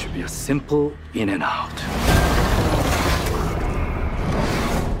 This should be a simple in and out.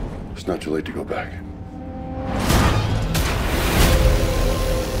 It's not too late to go back.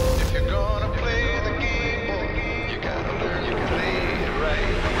 If you're gonna play the game, you gotta learn to play it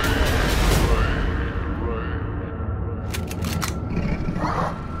right.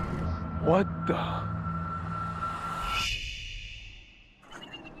 What the?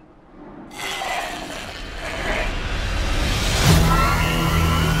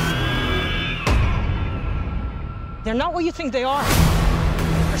 They're not what you think they are.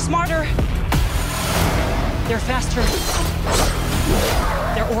 They're smarter. They're faster.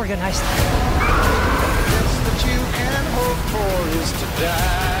 They're organize them. That you can hope for is to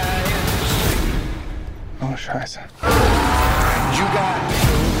die in the street. Oh, scheiße. You got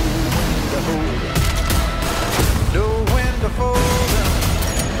to know when to fold them,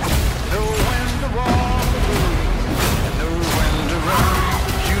 know when to walk away, and know when to run.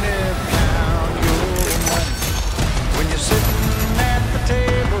 You never count your money. When you're sitting at the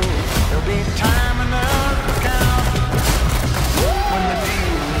table, there'll be time enough to count. When the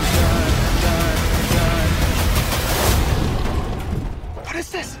deal's done. What is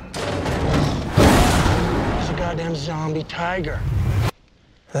this? It's a goddamn zombie tiger.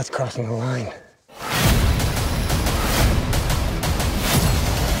 That's crossing the line.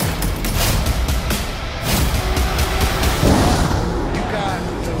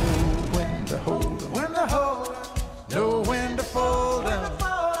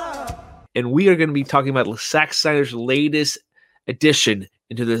 And we are going to be talking about Zack Snyder's latest addition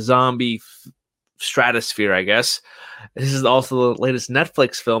into the zombie stratosphere, I guess. This is also the latest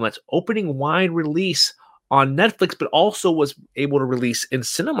Netflix film that's opening wide release on Netflix, but also was able to release in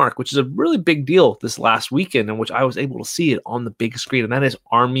Cinemark, which is a really big deal this last weekend, in which I was able to see it on the big screen, and that is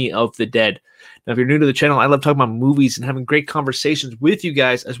Army of the Dead. Now, if you're new to the channel, I love talking about movies and having great conversations with you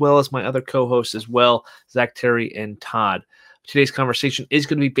guys, as well as my other co-hosts as well, Zach, Terry, and Todd. Today's conversation is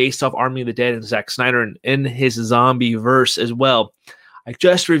going to be based off Army of the Dead and Zack Snyder and in his zombie verse as well. I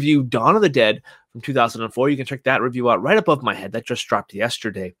just reviewed Dawn of the Dead from 2004. You can check that review out right above my head. That just dropped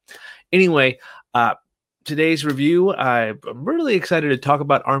yesterday. Anyway, today's review, I'm really excited to talk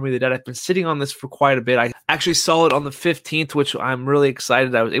about Army of the Dead. I've been sitting on this for quite a bit. I actually saw it on the 15th, which I'm really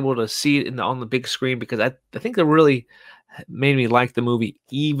excited. I was able to see it on the big screen because I think it really made me like the movie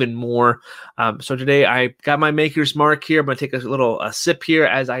even more. So today I got my maker's mark here. I'm going to take a little sip here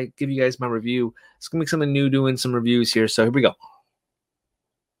as I give you guys my review. It's going to be something new doing some reviews here. So here we go.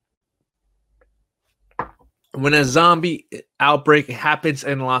 When a zombie outbreak happens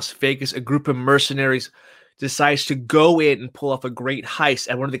in Las Vegas, a group of mercenaries decides to go in and pull off a great heist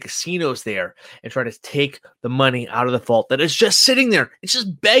at one of the casinos there and try to take the money out of the vault that is just sitting there. It's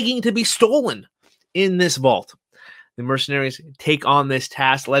just begging to be stolen in this vault. The mercenaries take on this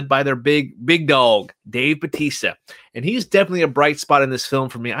task led by their big dog, Dave Bautista. And he's definitely a bright spot in this film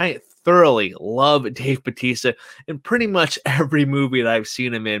for me. I thoroughly love Dave Bautista in pretty much every movie that I've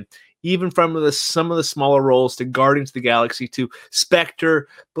seen him in. Even from some of the smaller roles to Guardians of the Galaxy to Spectre,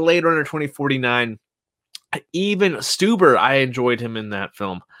 Blade Runner 2049, even Stuber, I enjoyed him in that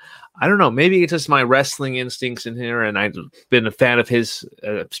film. I don't know, maybe it's just my wrestling instincts in here, and I've been a fan of his,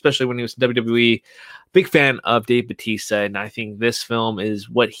 especially when he was in WWE. Big fan of Dave Bautista, and I think this film is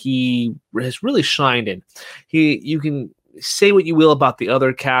what he has really shined in. You can say what you will about the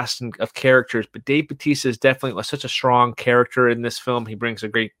other cast of characters, but Dave Bautista is definitely such a strong character in this film. He brings a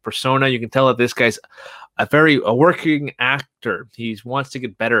great persona. You can tell that this guy's a working actor. He wants to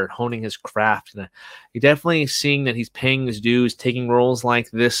get better at honing his craft. And you're definitely seeing that he's paying his dues, taking roles like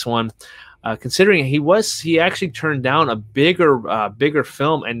this one. Considering he actually turned down a bigger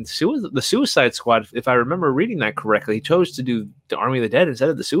film, and the Suicide Squad, if I remember reading that correctly, he chose to do the Army of the Dead instead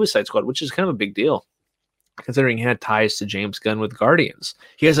of the Suicide Squad, which is kind of a big deal, considering he had ties to James Gunn with Guardians.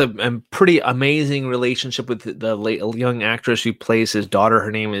 He has a pretty amazing relationship with the young actress who plays his daughter.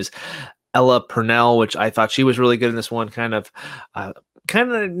 Her name is Ella Purnell, which I thought she was really good in this one. Kind of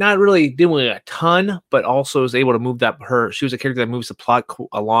not really doing a ton, but also is able to move she was a character that moves the plot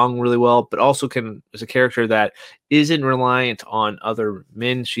along really well, but also is a character that isn't reliant on other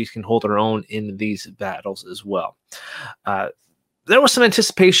men. She can hold her own in these battles as well. There was some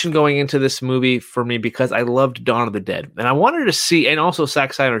anticipation going into this movie for me because I loved Dawn of the Dead, and I wanted to see, and also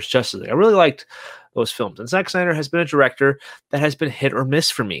Zack Snyder's Justice League. I really liked those films, and Zack Snyder has been a director that has been hit or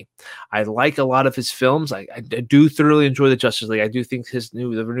miss for me. I like a lot of his films. I do thoroughly enjoy the Justice League. I do think the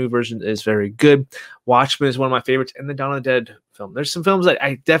new version is very good. Watchmen is one of my favorites, and the Dawn of the Dead film. There's some films that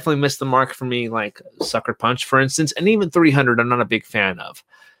I definitely missed the mark for me, like Sucker Punch, for instance, and even 300 I'm not a big fan of.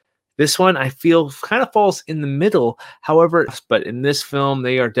 This one, I feel, kind of falls in the middle. However, but in this film,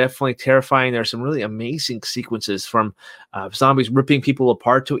 they are definitely terrifying. There are some really amazing sequences from zombies ripping people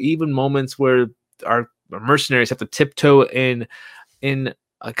apart to even moments where our mercenaries have to tiptoe in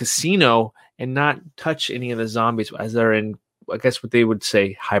a casino and not touch any of the zombies as they're in, I guess what they would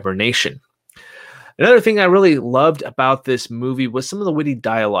say, hibernation. Another thing I really loved about this movie was some of the witty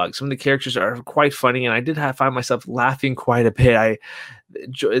dialogue. Some of the characters are quite funny, and I did find myself laughing quite a bit.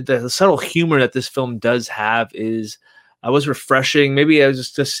 The subtle humor that this film does have was refreshing. Maybe I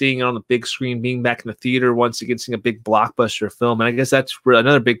was just seeing it on the big screen, being back in the theater once again, seeing a big blockbuster film. And I guess that's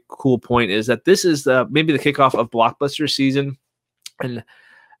another big cool point is that this is maybe the kickoff of blockbuster season. And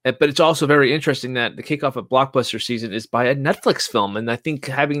But it's also very interesting that the kickoff of Blockbuster season is by a Netflix film. And I think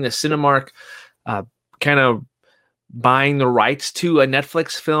having the Cinemark kind of buying the rights to a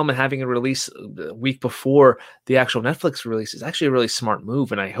Netflix film and having it release a week before the actual Netflix release is actually a really smart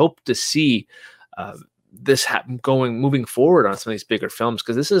move. And I hope to see this moving forward on some of these bigger films,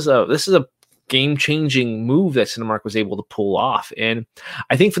 because this is a game-changing move that Cinemark was able to pull off. And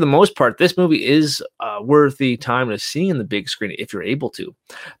I think for the most part, this movie is worth the time to see in the big screen if you're able to.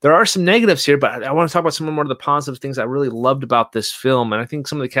 There are some negatives here, but I want to talk about some more of the positive things I really loved about this film. And I think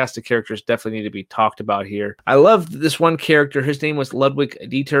some of the cast of characters definitely need to be talked about here. I loved this one character. His name was Ludwig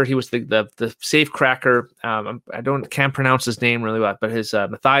Dieter. He was the safecracker. I can't pronounce his name really well, but his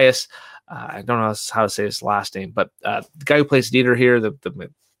Matthias, I don't know how to say his last name, but the guy who plays Dieter here,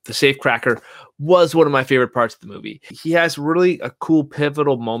 the safecracker, was one of my favorite parts of the movie. He has really a cool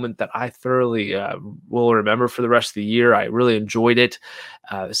pivotal moment that I thoroughly will remember for the rest of the year. I really enjoyed it.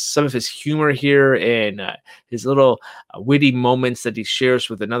 Some of his humor here and his little witty moments that he shares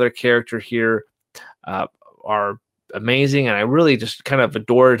with another character here are amazing. And I really just kind of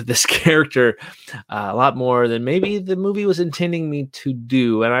adored this character a lot more than maybe the movie was intending me to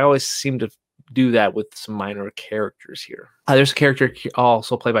do. And I always seem to do that with some minor characters here. There's a character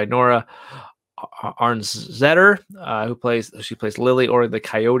also played by Nora Arnzetter, she plays Lily, or the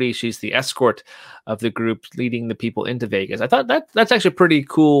Coyote. She's the escort of the group leading the people into Vegas. I thought that's actually a pretty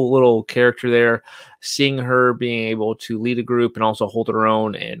cool little character there, seeing her being able to lead a group and also hold her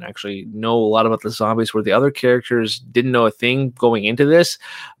own and actually know a lot about the zombies where the other characters didn't know a thing going into this,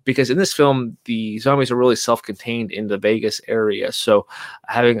 because in this film the zombies are really self-contained in the Vegas area. So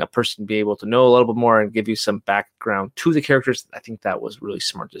having a person be able to know a little bit more and give you some background to the characters, I think that was a really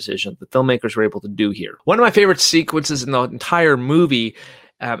smart decision the filmmakers were able to do here. One of my favorite sequences in the entire movie,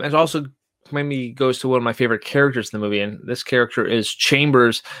 and also maybe goes to one of my favorite characters in the movie, and this character is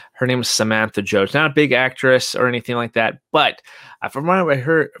Chambers. Her name is Samantha Jones. Not a big actress or anything like that, but from what I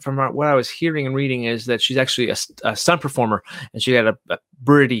heard, from what I was hearing and reading, is that she's actually a stunt performer, and she had a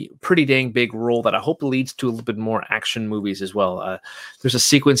pretty dang big role that I hope leads to a little bit more action movies as well. There's a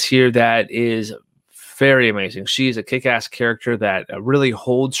sequence here that is very amazing. She's a kick-ass character that really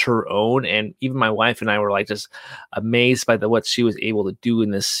holds her own, and even my wife and I were like just amazed by what she was able to do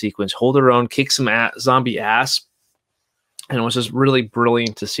in this sequence. Hold her own, kick some zombie ass, and it was just really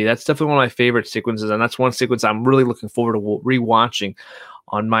brilliant to see. That's definitely one of my favorite sequences, and that's one sequence I'm really looking forward to rewatching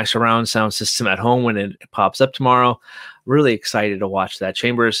on my surround sound system at home when it pops up tomorrow. Really excited to watch that.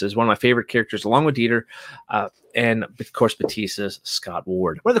 Chambers is one of my favorite characters, along with Dieter, and of course Batista's Scott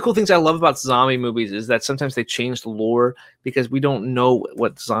Ward. One of the cool things I love about zombie movies is that sometimes they change the lore, because we don't know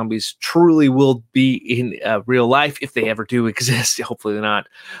what zombies truly will be in real life, if they ever do exist. Hopefully not.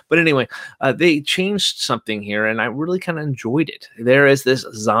 But anyway, they changed something here, and I really kind of enjoyed it. There is this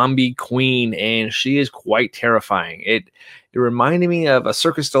zombie queen, and she is quite terrifying. It reminded me of a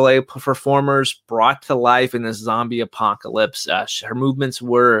Circus du Soleil performers brought to life in this zombie apocalypse. Her movements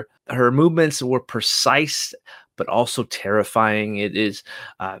were precise, but also terrifying. It is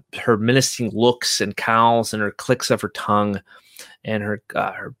her menacing looks and cowls and her clicks of her tongue, and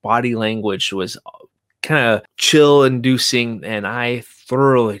her body language was kind of chill-inducing, and I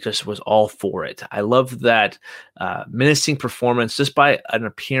thoroughly just was all for it. I love that menacing performance just by an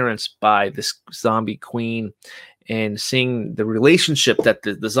appearance by this zombie queen, and seeing the relationship that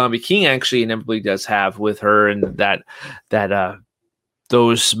the zombie king actually inevitably does have with her, and that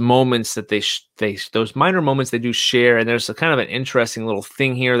those moments that those minor moments they do share. And there's a kind of an interesting little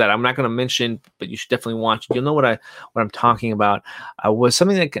thing here that I'm not going to mention, but you should definitely watch. You'll know what I'm talking about. Was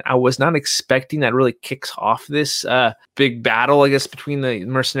something that I was not expecting that really kicks off this big battle, I guess, between the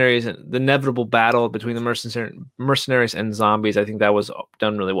mercenaries, and the inevitable battle between the mercenaries and zombies. I think that was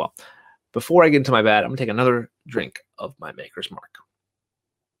done really well. Before I get into my bad, I'm going to take another drink of my Maker's Mark.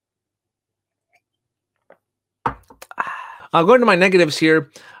 I'll go into my negatives here.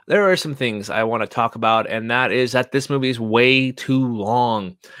 There are some things I want to talk about, and that is that this movie is way too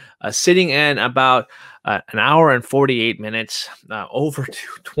long. Sitting in about an hour and 48 minutes, over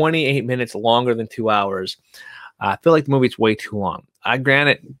 28 minutes longer than 2 hours. I feel like the movie's way too long.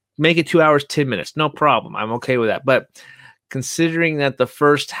 Granted, make it 2 hours, 10 minutes. No problem. I'm okay with that. But considering that the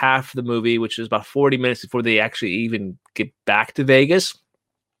first half of the movie, which is about 40 minutes before they actually even get back to Vegas,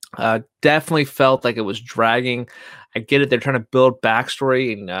 definitely felt like it was dragging. I get it. They're trying to build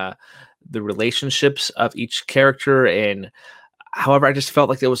backstory and the relationships of each character. And however, I just felt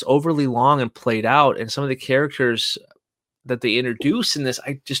like it was overly long and played out. And some of the characters that they introduce in this,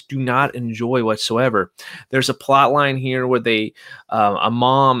 I just do not enjoy whatsoever. There's a plot line here where a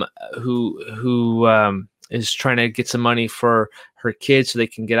mom who is trying to get some money for her kids so they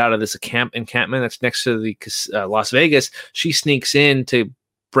can get out of this encampment that's next to the Las Vegas. She sneaks in to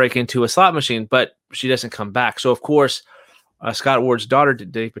break into a slot machine, but she doesn't come back. So of course, Scott Ward's daughter,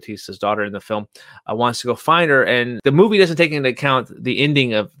 Dave Bautista's daughter in the film, wants to go find her, and the movie doesn't take into account the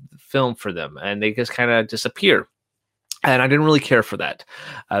ending of the film for them, and they just kind of disappear. And I didn't really care for that.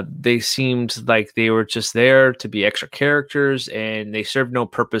 They seemed like they were just there to be extra characters, and they served no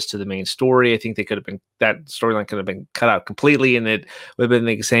purpose to the main story. I think they could have been, that storyline could have been cut out completely, and it would have been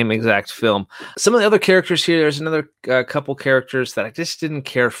the same exact film. Some of the other characters here, there's another couple characters that I just didn't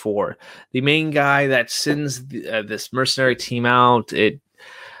care for. The main guy that sends this mercenary team out,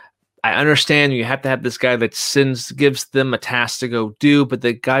 I understand you have to have this guy that gives them a task to go do, but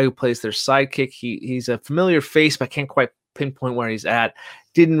the guy who plays their sidekick, he's a familiar face, but I can't quite pinpoint where he's at.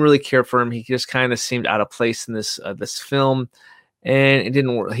 Didn't really care for him. He just kind of seemed out of place in this film, and he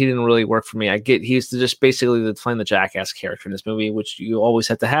didn't really work for me. I get he's just basically playing the jackass character in this movie, which you always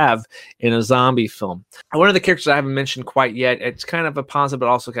have to have in a zombie film. One of the characters I haven't mentioned quite yet, it's kind of a positive, but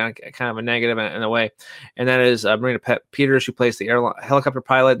also kind of a negative in a way, and that is Marina Peters, who plays the helicopter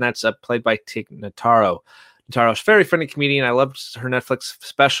pilot, and that's played by Tig Notaro. Notaro's a very funny comedian. I loved her Netflix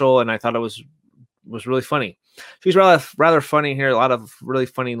special, and I thought it was really funny. She's rather funny here. A lot of really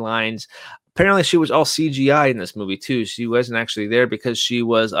funny lines. Apparently, she was all CGI in this movie too. She wasn't actually there because she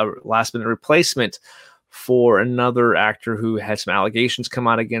was a last-minute replacement for another actor who had some allegations come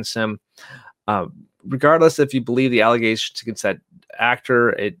out against him. Regardless if you believe the allegations against that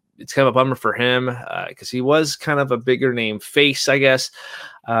actor, it's kind of a bummer for him because he was kind of a bigger name face, I guess,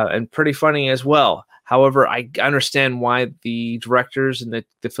 and pretty funny as well. However, I understand why the directors and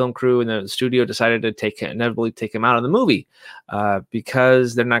the film crew and the studio decided to inevitably take him out of the movie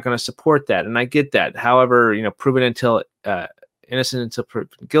because they're not going to support that, and I get that. However, proven until innocent until proven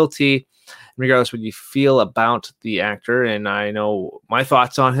guilty. Regardless what you feel about the actor, and I know my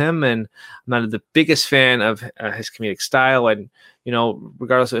thoughts on him, and I'm not the biggest fan of his comedic style, and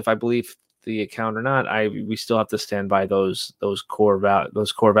regardless of if I believe the account or not, we still have to stand by those core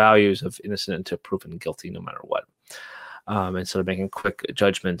values of innocent until proven guilty, no matter what. Instead of making quick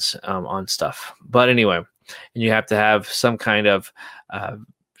judgments on stuff. But anyway, and you have to have some kind of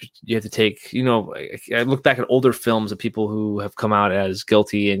you have to take, I look back at older films of people who have come out as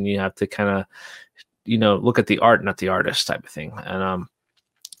guilty, and you have to kind of, look at the art, not the artist type of thing. And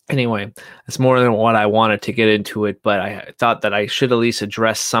anyway, it's more than what I wanted to get into it, but I thought that I should at least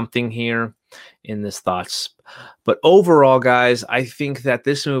address something here in this thoughts. But overall, guys, I think that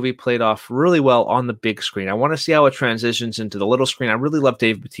this movie played off really well on the big screen. I want to see how it transitions into the little screen. I really love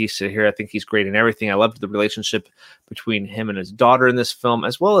Dave Bautista here. I think he's great in everything. I loved the relationship between him and his daughter in this film,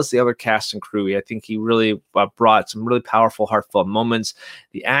 as well as the other cast and crew. I think he really brought some really powerful, heartfelt moments.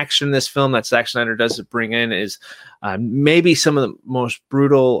 The action in this film that Zack Snyder does bring in is maybe some of the most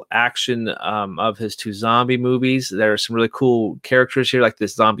brutal action of his two zombie movies. There are some really cool characters here, like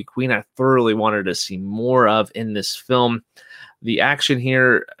this zombie queen I thoroughly wanted to see more of in this film. The action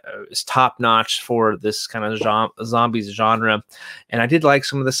here is top notch for this kind of zombies genre, and I did like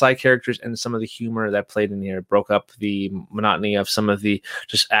some of the side characters and some of the humor that played in here. It broke up the monotony of some of the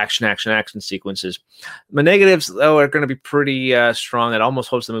just action sequences. The negatives, though, are going to be pretty strong. It almost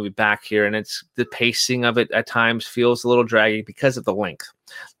holds the movie back here, and it's the pacing of it at times feels a little draggy because of the length.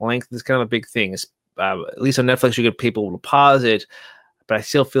 Length is kind of a big thing. At least on Netflix, you get people to pause it. But I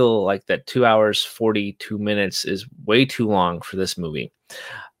still feel like that 2 hours, 42 minutes is way too long for this movie.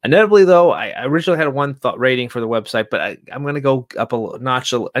 Inevitably, though, I originally had a 1 thought rating for the website, but I'm going to go up a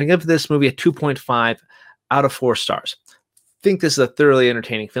notch. I give this movie a 2.5 out of 4 stars. I think this is a thoroughly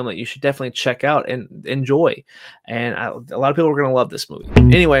entertaining film that you should definitely check out and enjoy. And a lot of people are going to love this movie.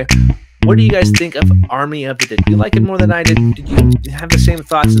 Anyway, what do you guys think of Army of the Dead? Do you like it more than I did? Did you have the same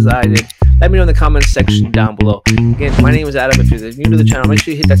thoughts as I did? Let me know in the comments section down below. Again, my name is Adam. If you're new to the channel, make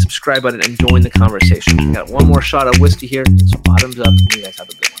sure you hit that subscribe button and join the conversation. We got one more shot of whiskey here. So bottoms up. You guys have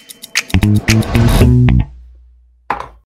a good one.